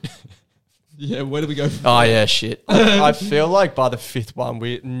a bit... yeah, where do we go from Oh, yeah, shit. I feel like by the 5th one,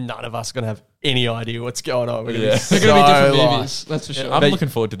 none of us are going to have any idea what's going on. We're Yeah. They're going to be different lost. movies, that's for sure. I'm But- looking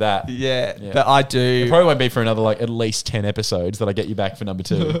forward to that. Yeah, Yeah. but I It do. probably won't be for another at least 10 episodes that I get you back for number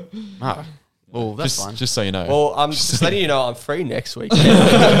 2. Oh, well, that's fine. Just so you know. Well, I'm just letting you know I'm free next week.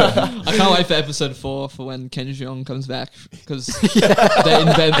 I can't wait for episode 4 for when Ken Jeong comes back because they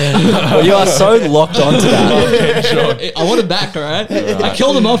invent. Well, you are so locked onto that. I want him back, all right? I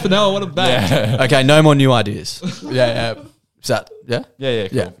killed him off, and now I want him back. Okay, no more new ideas. Yeah. Is that, yeah? Yeah,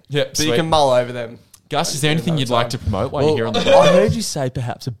 cool. Yeah. Yeah, So you sweet. can mull over them. Gus, is there anything you'd like to promote while you're here on the I heard you say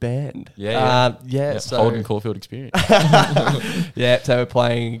perhaps a band. Yeah. Yeah. So Holden Caulfield experience. yeah, so we're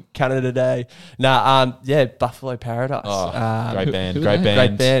playing Canada Day. Buffalo Paradise. Oh, great band. who are Great they? band.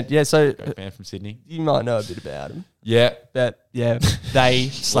 Great band. Yeah, so Great band from Sydney. you might know a bit about them. Yeah. But yeah, they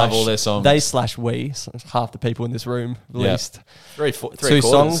slash all their songs. They slash we, so half the people in this room released. Three Two quarters,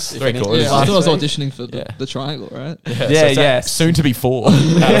 songs. if Three any. quarters. Yeah, I thought I was Last auditioning for Yeah. the triangle, right? Yeah, Soon to be 4 out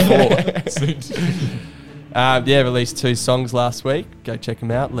of 4. Soon to- Released 2 songs last week. Go check them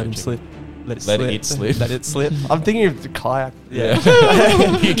out. Let it slip. Let it slip. Let it slip. I'm thinking of the kayak. Yeah.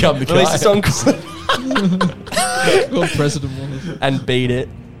 Here come the Released a guy. song called Well, President Wallace. and beat it.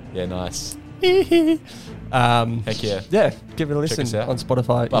 Yeah, nice. Heck yeah. Yeah, give it a Check listen us out. on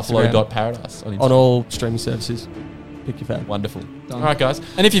Spotify, Instagram, Buffalo.paradise on Instagram. on all streaming services. Pick your fave. Wonderful. Done. All right, guys.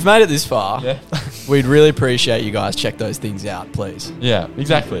 And if you've made it this far, Yeah. we'd really appreciate you guys check those things out, please. Yeah,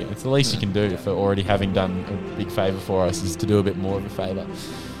 exactly. It's the least you can do for already having done a big favour for us is to do a bit more of a favour.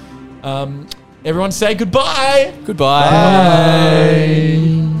 Everyone say goodbye. Goodbye.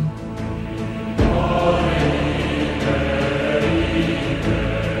 Bye.